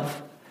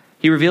himself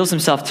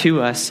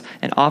to us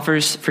and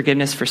offers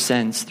forgiveness for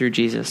sins through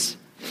Jesus.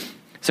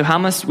 So how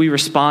must we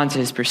respond to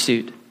his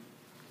pursuit?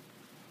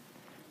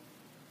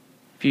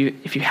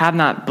 If you have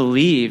not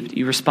believed,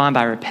 you respond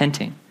by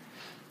repenting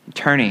and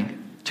turning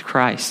to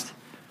Christ.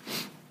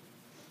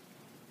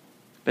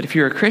 But if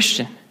you're a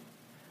Christian,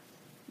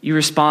 you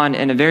respond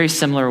in a very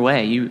similar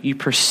way. You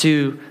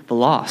pursue the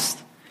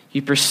lost.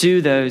 You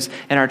pursue those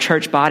in our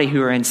church body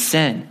who are in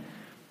sin,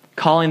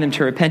 calling them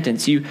to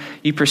repentance. You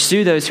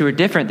pursue those who are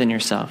different than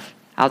yourself,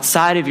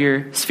 outside of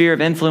your sphere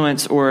of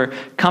influence or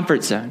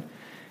comfort zone.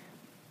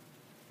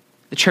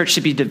 The church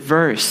should be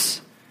diverse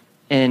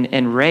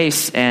in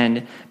race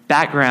and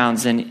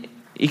backgrounds and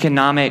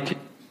economic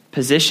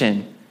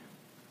position,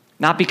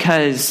 not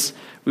because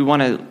we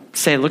want to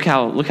say, look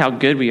how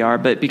good we are,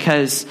 but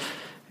because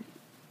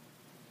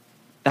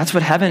that's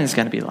what heaven is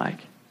going to be like.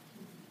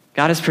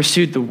 God has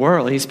pursued the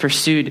world. He's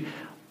pursued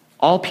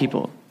all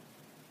people.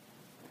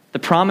 The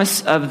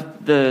promise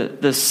of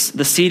the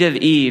seed of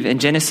Eve in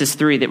Genesis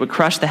 3 that would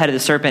crush the head of the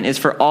serpent is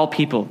for all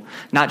people,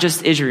 not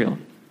just Israel.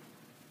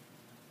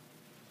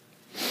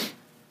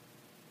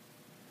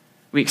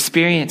 We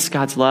experience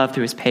God's love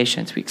through his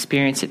patience. We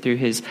experience it through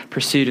his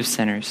pursuit of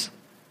sinners.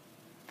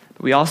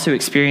 But we also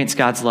experience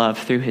God's love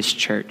through his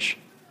church.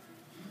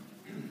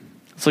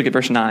 Let's look at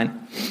verse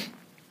 9.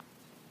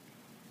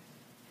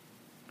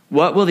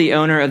 What will the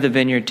owner of the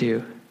vineyard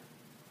do?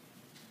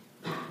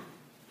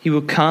 He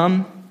will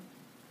come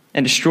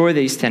and destroy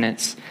these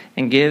tenants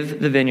and give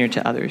the vineyard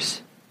to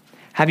others.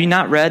 Have you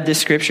not read this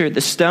scripture?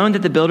 The stone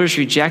that the builders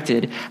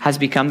rejected has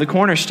become the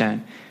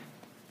cornerstone.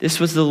 This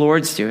was the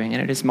Lord's doing,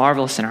 and it is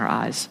marvelous in our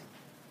eyes.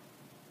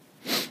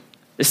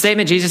 The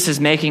statement Jesus is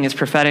making is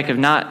prophetic of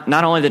not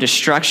only the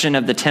destruction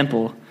of the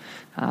temple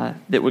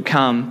that would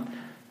come,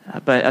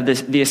 but of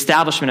the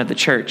establishment of the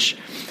church.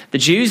 The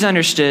Jews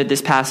understood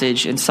this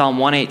passage in Psalm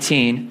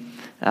 118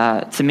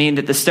 to mean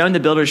that the stone the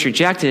builders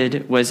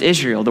rejected was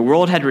Israel. The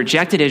world had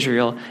rejected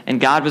Israel,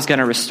 and God was going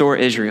to restore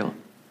Israel.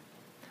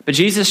 But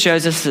Jesus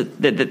shows us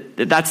that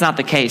that's not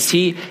the case.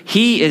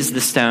 He is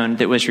the stone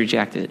that was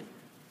rejected.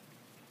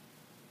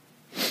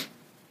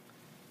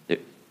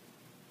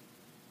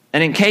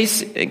 And in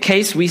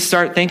case we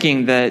start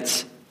thinking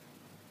that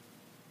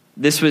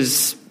this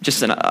was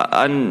just an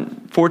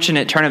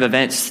unfortunate turn of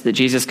events that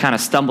Jesus kind of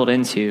stumbled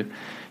into,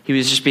 he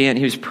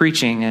was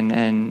preaching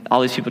and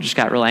all these people just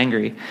got real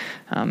angry.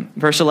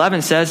 Verse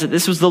 11 says that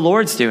this was the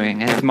Lord's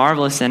doing, and it's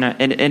marvelous and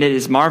it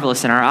is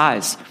marvelous in our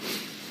eyes.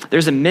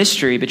 There's a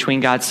mystery between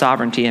God's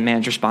sovereignty and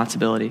man's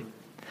responsibility.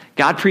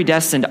 God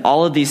predestined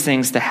all of these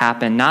things to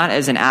happen, not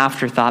as an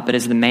afterthought, but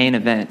as the main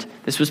event.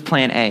 This was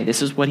plan A.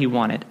 This is what he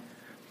wanted.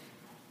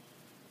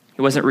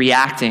 He wasn't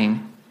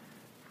reacting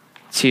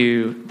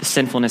to the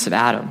sinfulness of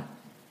Adam.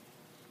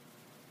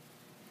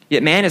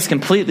 Yet man is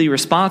completely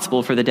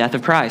responsible for the death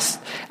of Christ.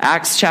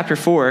 Acts chapter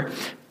 4,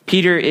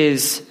 Peter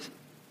has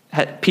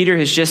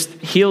just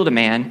healed a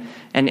man,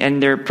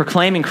 and they're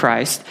proclaiming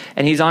Christ,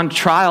 and he's on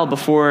trial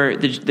before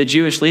the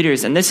Jewish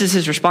leaders, and this is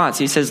his response.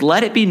 He says,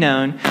 let it be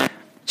known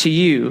to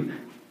you,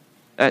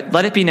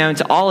 let it be known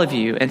to all of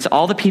you and to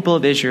all the people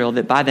of Israel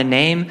that by the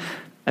name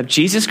of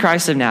Jesus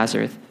Christ of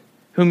Nazareth,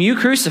 whom you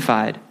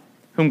crucified,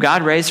 whom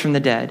God raised from the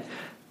dead,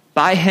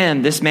 by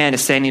him this man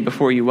is standing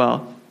before you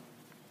well.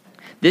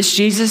 This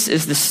Jesus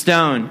is the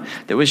stone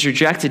that was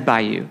rejected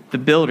by you, the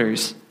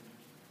builders,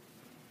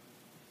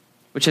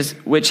 which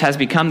has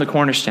become the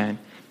cornerstone.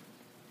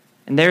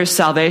 And there is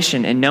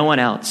salvation in no one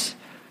else,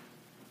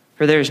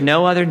 for there is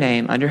no other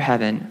name under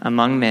heaven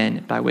among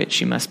men by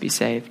which you must be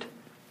saved.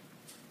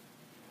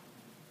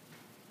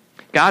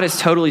 God is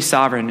totally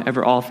sovereign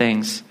over all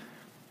things,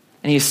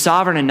 and he is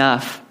sovereign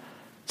enough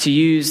to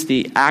use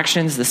the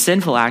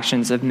sinful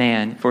actions of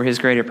man for his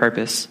greater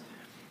purpose.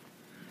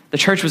 The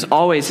church was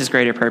always his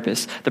greater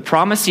purpose. The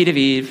promised seed of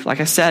Eve, like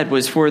I said,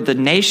 was for the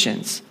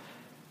nations.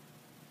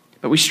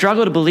 But we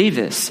struggle to believe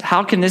this.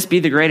 How can this be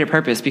the greater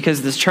purpose?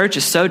 Because this church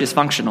is so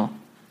dysfunctional.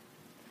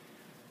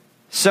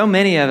 So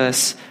many of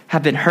us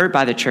have been hurt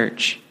by the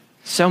church.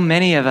 So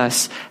many of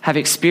us have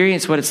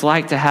experienced what it's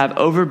like to have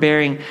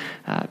overbearing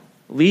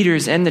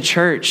leaders in the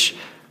church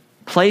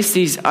place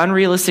these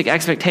unrealistic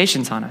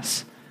expectations on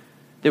us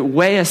that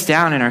weigh us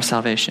down in our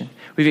salvation.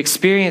 We've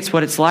experienced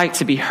what it's like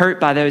to be hurt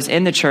by those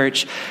in the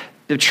church,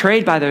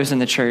 betrayed by those in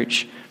the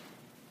church.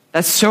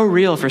 That's so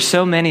real for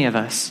so many of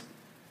us.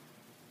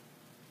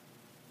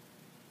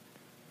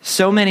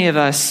 So many of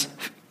us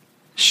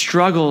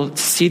struggle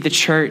to see the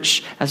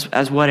church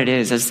as what it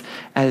is,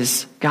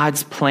 as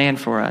God's plan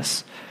for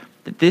us.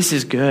 That this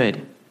is good.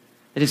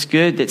 That it's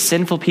good that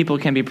sinful people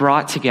can be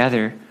brought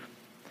together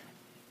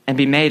and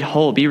be made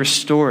whole, be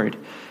restored.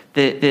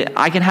 That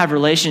I can have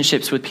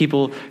relationships with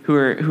people who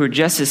are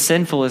just as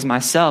sinful as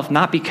myself,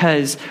 not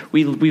because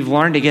we've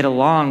learned to get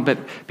along, but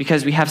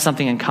because we have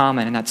something in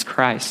common, and that's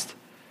Christ.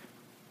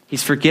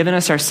 He's forgiven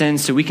us our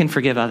sins so we can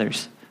forgive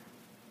others.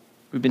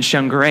 We've been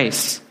shown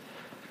grace.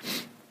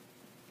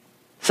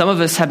 Some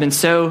of us have been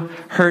so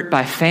hurt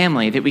by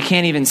family that we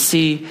can't even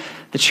see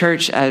the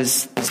church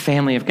as this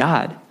family of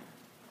God.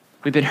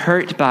 We've been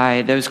hurt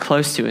by those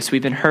close to us.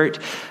 We've been hurt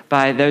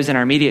by those in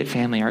our immediate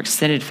family, our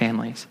extended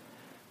families.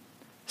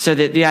 So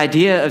that the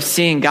idea of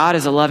seeing God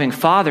as a loving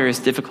father is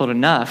difficult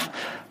enough,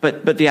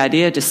 but the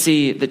idea to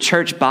see the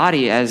church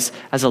body as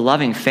a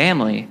loving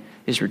family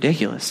is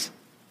ridiculous.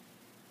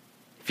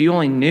 If you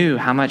only knew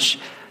how much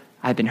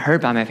I've been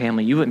hurt by my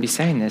family, you wouldn't be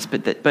saying this.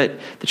 But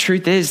the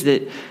truth is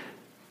that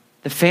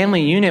the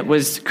family unit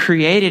was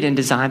created and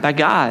designed by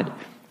God.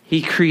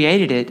 He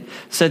created it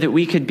so that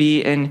we could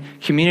be in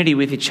community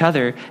with each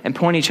other and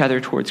point each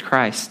other towards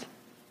Christ.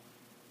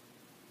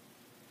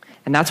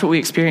 And that's what we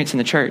experience in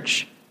the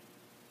church.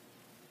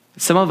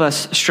 Some of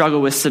us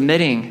struggle with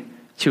submitting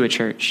to a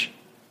church.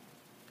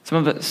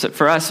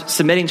 For us,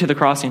 submitting to the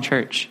Crossing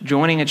Church,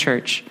 joining a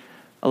church,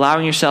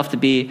 allowing yourself to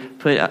be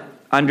put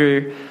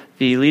under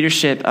the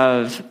leadership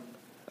of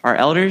our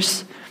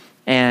elders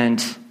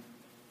and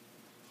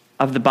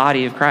of the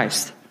body of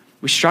Christ.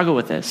 We struggle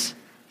with this.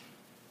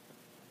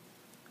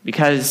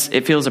 because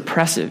it feels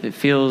oppressive. It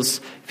feels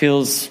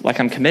like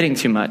I'm committing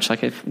too much.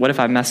 Like, what if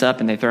I mess up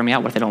and they throw me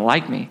out? What if they don't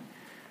like me?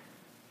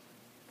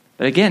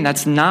 But again,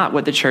 that's not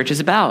what the church is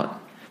about.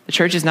 The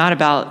church is not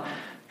about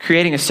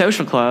creating a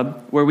social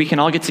club where we can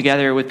all get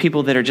together with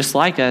people that are just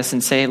like us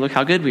and say, look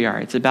how good we are.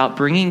 It's about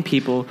bringing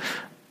people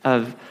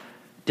of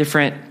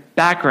different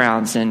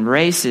backgrounds and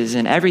races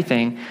and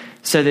everything,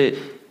 so that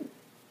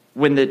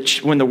when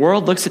the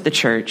world looks at the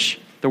church,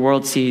 the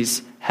world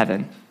sees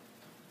heaven.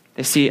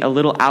 They see a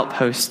little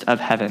outpost of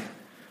heaven.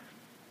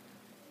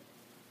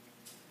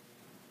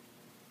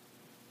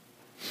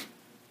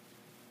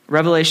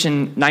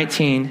 Revelation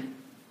 19,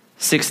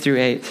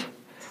 6-8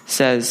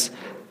 says,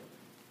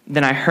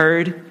 "Then I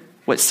heard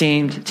what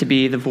seemed to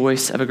be the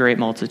voice of a great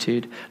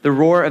multitude, the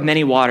roar of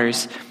many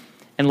waters,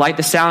 and like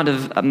the sound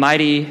of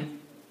mighty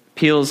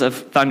peals of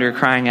thunder,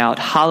 crying out,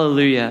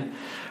 'Hallelujah,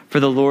 for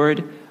the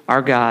Lord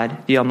our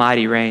God, the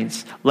Almighty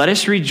reigns. Let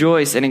us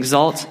rejoice and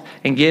exult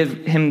and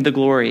give him the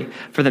glory,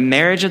 for the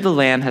marriage of the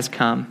Lamb has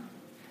come,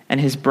 and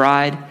his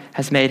bride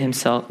has made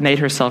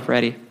herself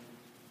ready.'"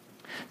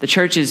 The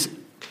church is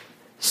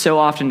so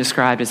often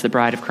described as the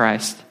bride of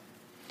Christ.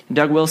 And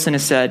Doug Wilson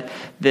has said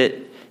that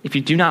if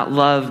you do not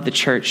love the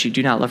church, you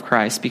do not love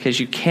Christ, because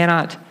you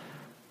cannot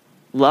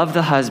love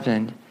the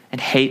husband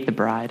and hate the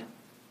bride.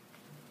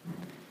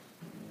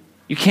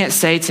 You can't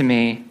say to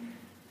me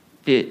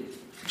that,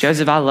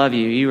 "Joseph, I love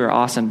you. You are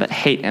awesome, but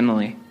hate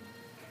Emily."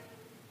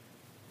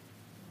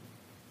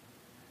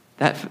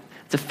 That's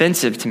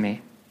offensive to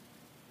me.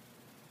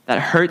 That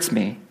hurts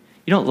me.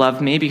 You don't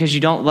love me because you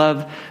don't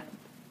love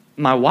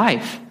my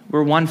wife.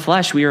 We're one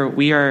flesh. We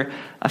are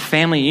a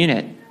family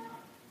unit. In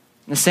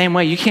the same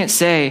way, you can't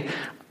say,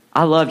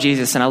 "I love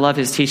Jesus and I love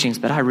his teachings,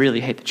 but I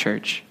really hate the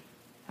church.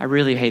 I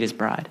really hate his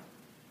bride."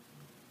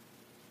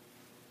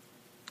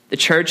 The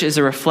church is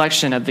a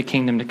reflection of the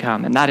kingdom to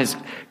come, and that is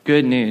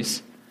good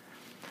news.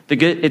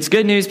 It's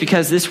good news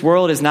because this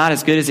world is not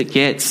as good as it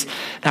gets.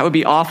 That would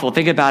be awful.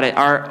 Think about it.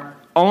 Our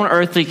own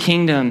earthly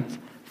kingdom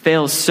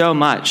fails so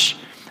much.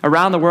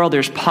 Around the world,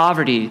 there's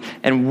poverty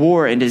and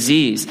war and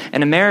disease.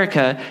 In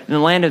America, in the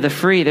land of the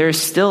free, there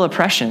is still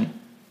oppression.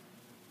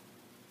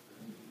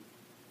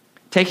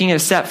 Taking it a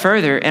step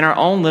further, in our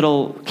own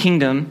little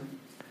kingdom,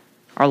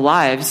 our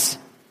lives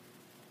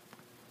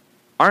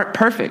aren't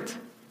perfect.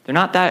 They're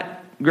not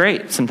that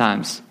great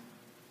sometimes.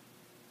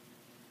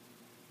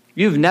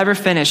 You've never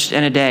finished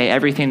in a day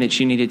everything that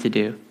you needed to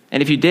do.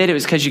 And if you did, it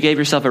was because you gave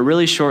yourself a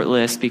really short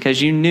list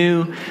because you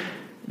knew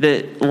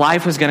that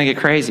life was going to get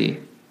crazy.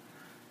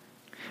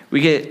 We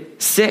get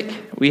sick.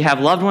 We have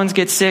loved ones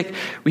get sick.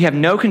 We have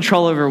no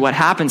control over what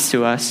happens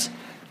to us.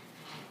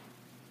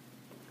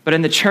 But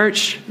in the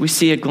church, we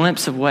see a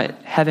glimpse of what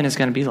heaven is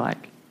going to be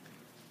like.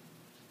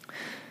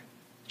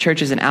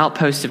 Church is an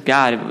outpost of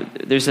God.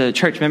 There's a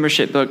church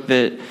membership book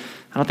that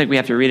I don't think we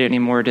have to read it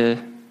anymore to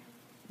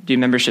do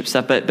membership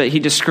stuff, but he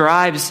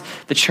describes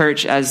the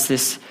church as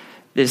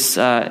this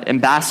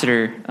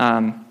ambassador,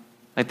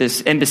 like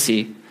this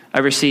embassy,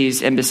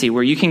 overseas embassy,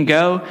 where you can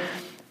go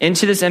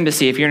into this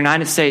embassy. If you're in the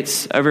United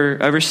States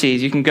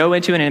overseas, you can go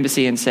into an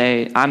embassy and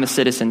say, "I'm a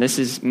citizen. This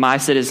is my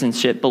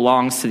citizenship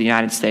belongs to the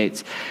United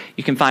States."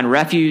 You can find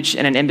refuge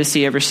in an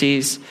embassy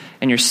overseas,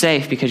 and you're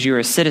safe because you're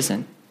a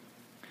citizen.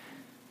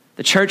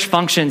 The church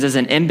functions as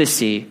an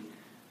embassy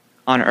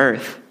on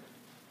earth.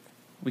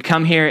 We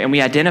come here and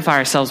we identify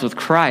ourselves with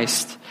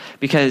Christ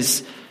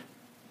because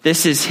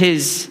this is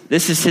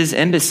his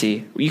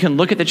embassy. You can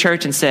look at the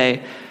church and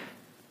say,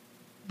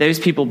 those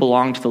people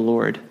belong to the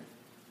Lord.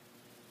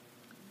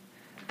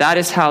 That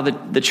is how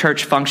the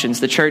church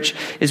functions. The church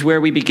is where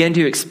we begin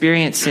to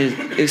experience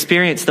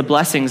the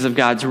blessings of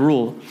God's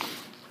rule.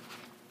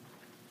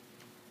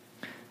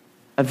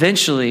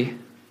 Eventually,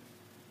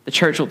 the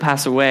church will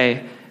pass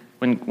away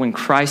when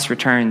Christ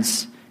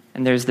returns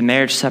and there's the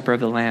marriage supper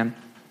of the Lamb.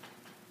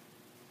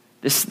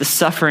 The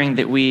suffering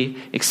that we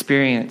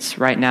experience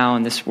right now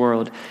in this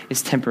world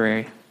is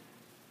temporary.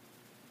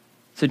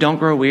 So don't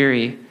grow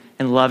weary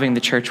in loving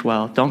the church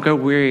well. Don't grow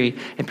weary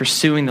in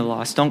pursuing the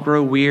lost. Don't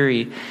grow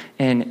weary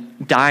in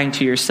dying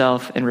to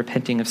yourself and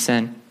repenting of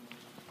sin.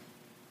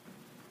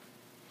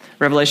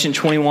 Revelation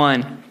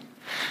 21,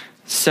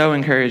 so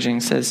encouraging,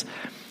 says,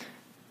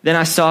 "Then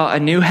I saw a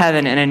new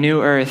heaven and a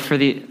new earth, for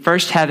the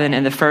first heaven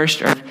and the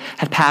first earth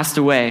had passed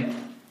away,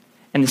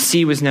 and the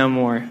sea was no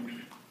more.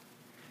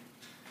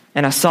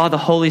 And I saw the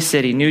holy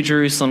city, New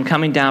Jerusalem,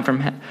 coming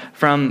down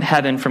from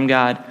heaven from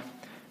God,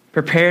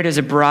 prepared as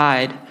a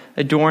bride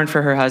adorned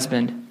for her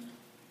husband.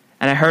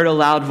 And I heard a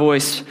loud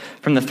voice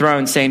from the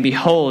throne saying,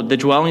 'Behold, the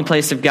dwelling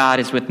place of God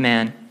is with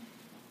man,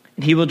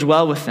 and he will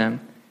dwell with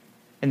them,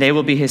 and they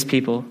will be his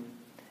people.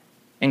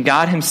 And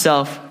God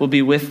himself will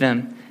be with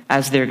them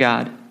as their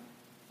God.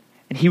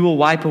 And he will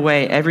wipe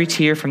away every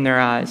tear from their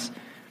eyes.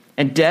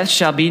 And death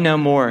shall be no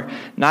more,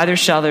 neither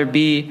shall there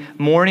be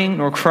mourning,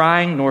 nor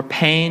crying, nor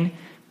pain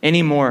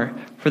anymore,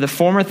 for the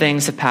former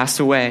things have passed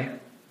away.'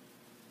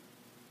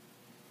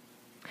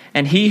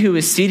 And he who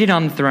is seated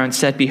on the throne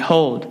said,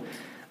 'Behold,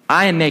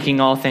 I am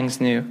making all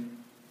things new.'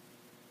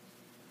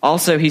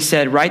 Also, he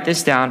said, write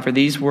this down, for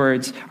these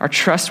words are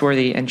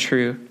trustworthy and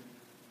true.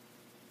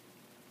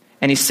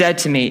 And he said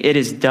to me, it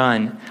is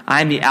done.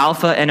 I am the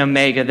Alpha and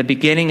Omega, the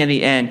beginning and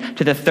the end.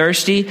 To the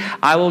thirsty,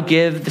 I will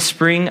give the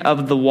spring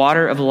of the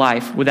water of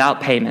life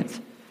without payment.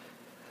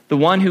 The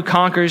one who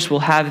conquers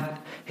will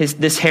have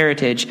this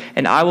heritage,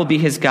 and I will be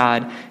his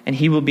God, and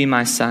he will be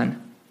my son.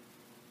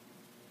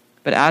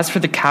 But as for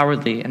the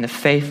cowardly and the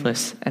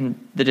faithless and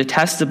the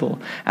detestable,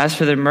 as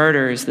for the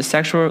murderers, the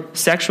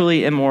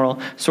sexually immoral,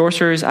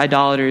 sorcerers,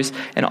 idolaters,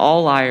 and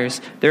all liars,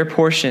 their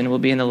portion will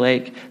be in the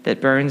lake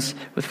that burns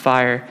with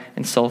fire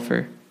and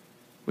sulfur,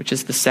 which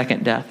is the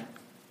second death.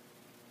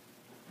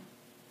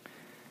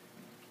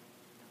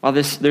 While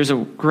there's a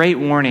great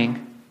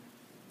warning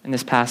in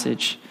this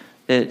passage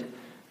that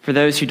for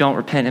those who don't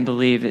repent and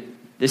believe that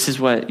this is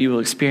what you will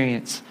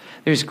experience,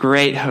 there's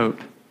great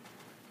hope.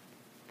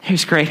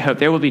 There's great hope.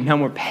 There will be no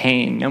more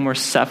pain, no more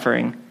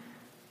suffering.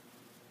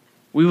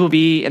 We will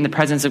be in the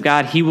presence of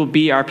God. He will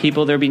be our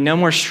people. There will be no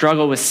more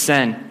struggle with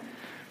sin.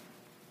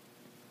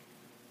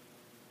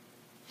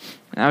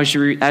 As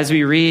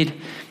we read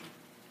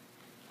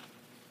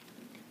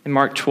in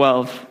Mark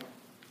 12,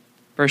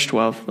 verse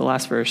 12, the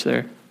last verse there,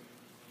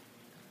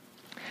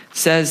 it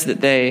says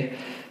that they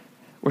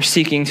were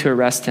seeking to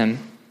arrest him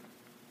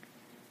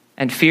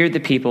and feared the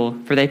people,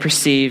 for they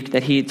perceived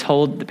that he had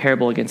told the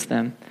parable against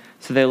them.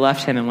 So they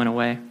left him and went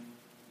away.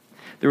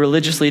 The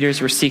religious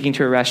leaders were seeking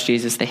to arrest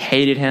Jesus. They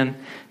hated him.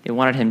 They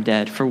wanted him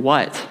dead. For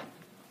what?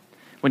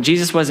 When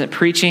Jesus wasn't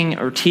preaching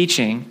or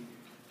teaching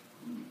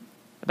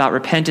about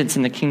repentance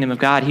in the kingdom of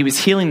God, he was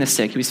healing the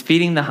sick. He was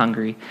feeding the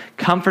hungry,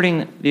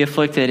 comforting the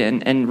afflicted,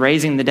 and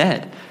raising the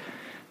dead.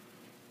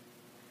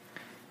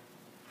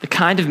 The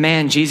kind of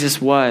man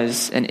Jesus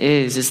was and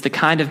is the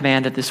kind of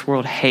man that this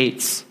world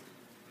hates.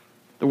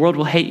 The world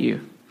will hate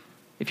you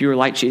if you were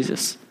like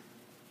Jesus.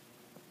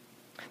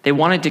 They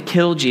wanted to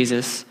kill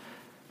Jesus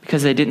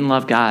because they didn't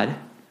love God.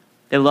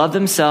 They loved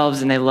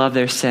themselves and they loved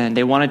their sin.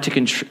 They wanted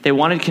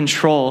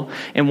control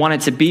and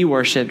wanted to be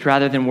worshipped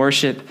rather than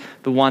worship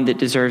the one that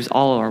deserves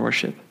all of our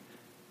worship.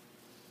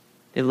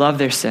 They love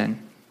their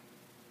sin.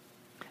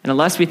 And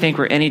unless we think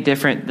we're any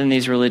different than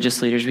these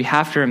religious leaders, we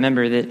have to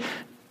remember that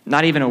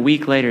not even a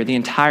week later, the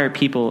entire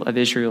people of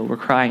Israel were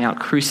crying out,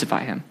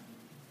 crucify him.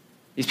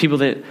 These people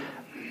that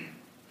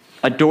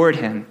adored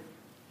him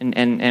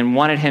and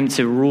wanted him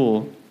to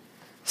rule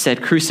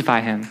said,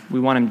 crucify him. We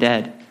want him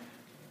dead.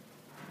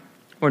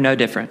 We're no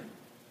different.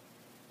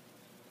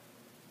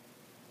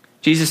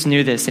 Jesus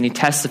knew this, and he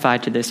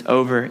testified to this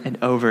over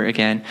and over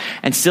again.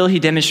 And still he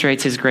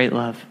demonstrates his great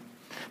love.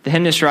 The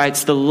hymnist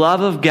writes, the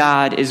love of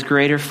God is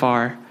greater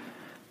far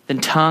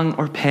than tongue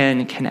or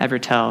pen can ever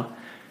tell.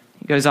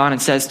 He goes on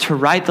and says, to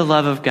write the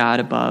love of God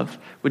above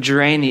would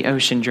drain the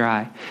ocean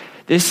dry.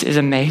 This is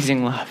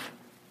amazing love.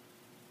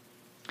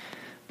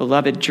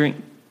 Beloved, drink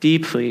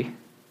deeply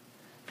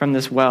from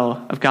this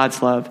well of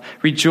God's love.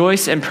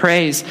 Rejoice and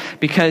praise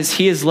because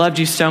he has loved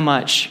you so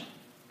much.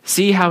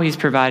 See how he's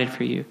provided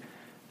for you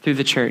through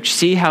the church.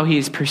 See how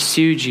he's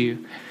pursued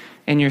you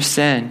in your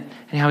sin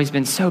and how he's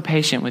been so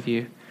patient with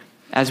you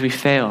as we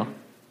fail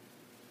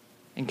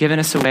and given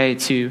us a way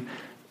to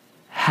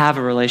have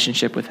a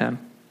relationship with him.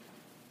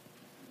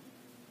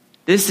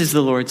 This is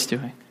the Lord's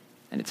doing,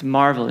 and it's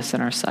marvelous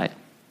in our sight.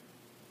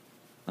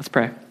 Let's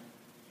pray.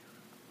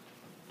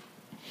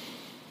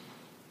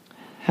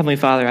 Heavenly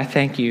Father, I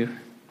thank you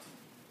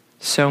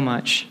so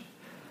much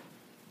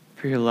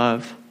for your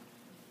love.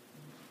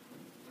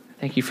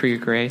 Thank you for your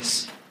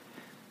grace.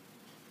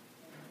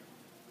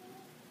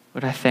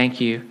 Lord, I thank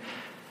you,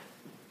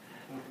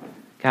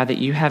 God, that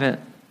you haven't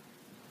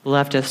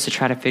left us to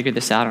try to figure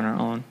this out on our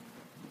own.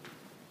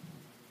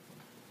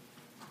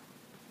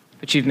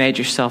 But you've made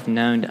yourself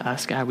known to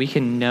us, God. We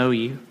can know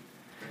you.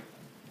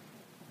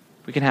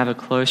 We can have a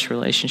close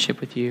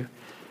relationship with you.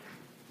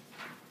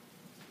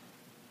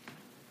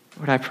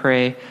 Lord, I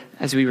pray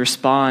as we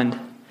respond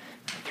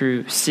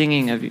through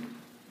singing of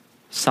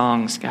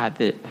songs, God,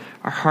 that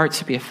our hearts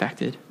would be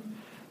affected.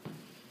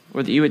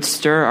 Or that you would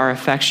stir our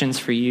affections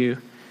for you.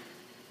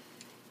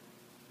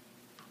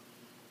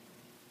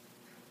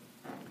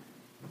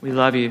 We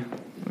love you.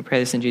 We pray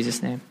this in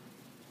Jesus' name.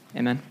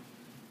 Amen.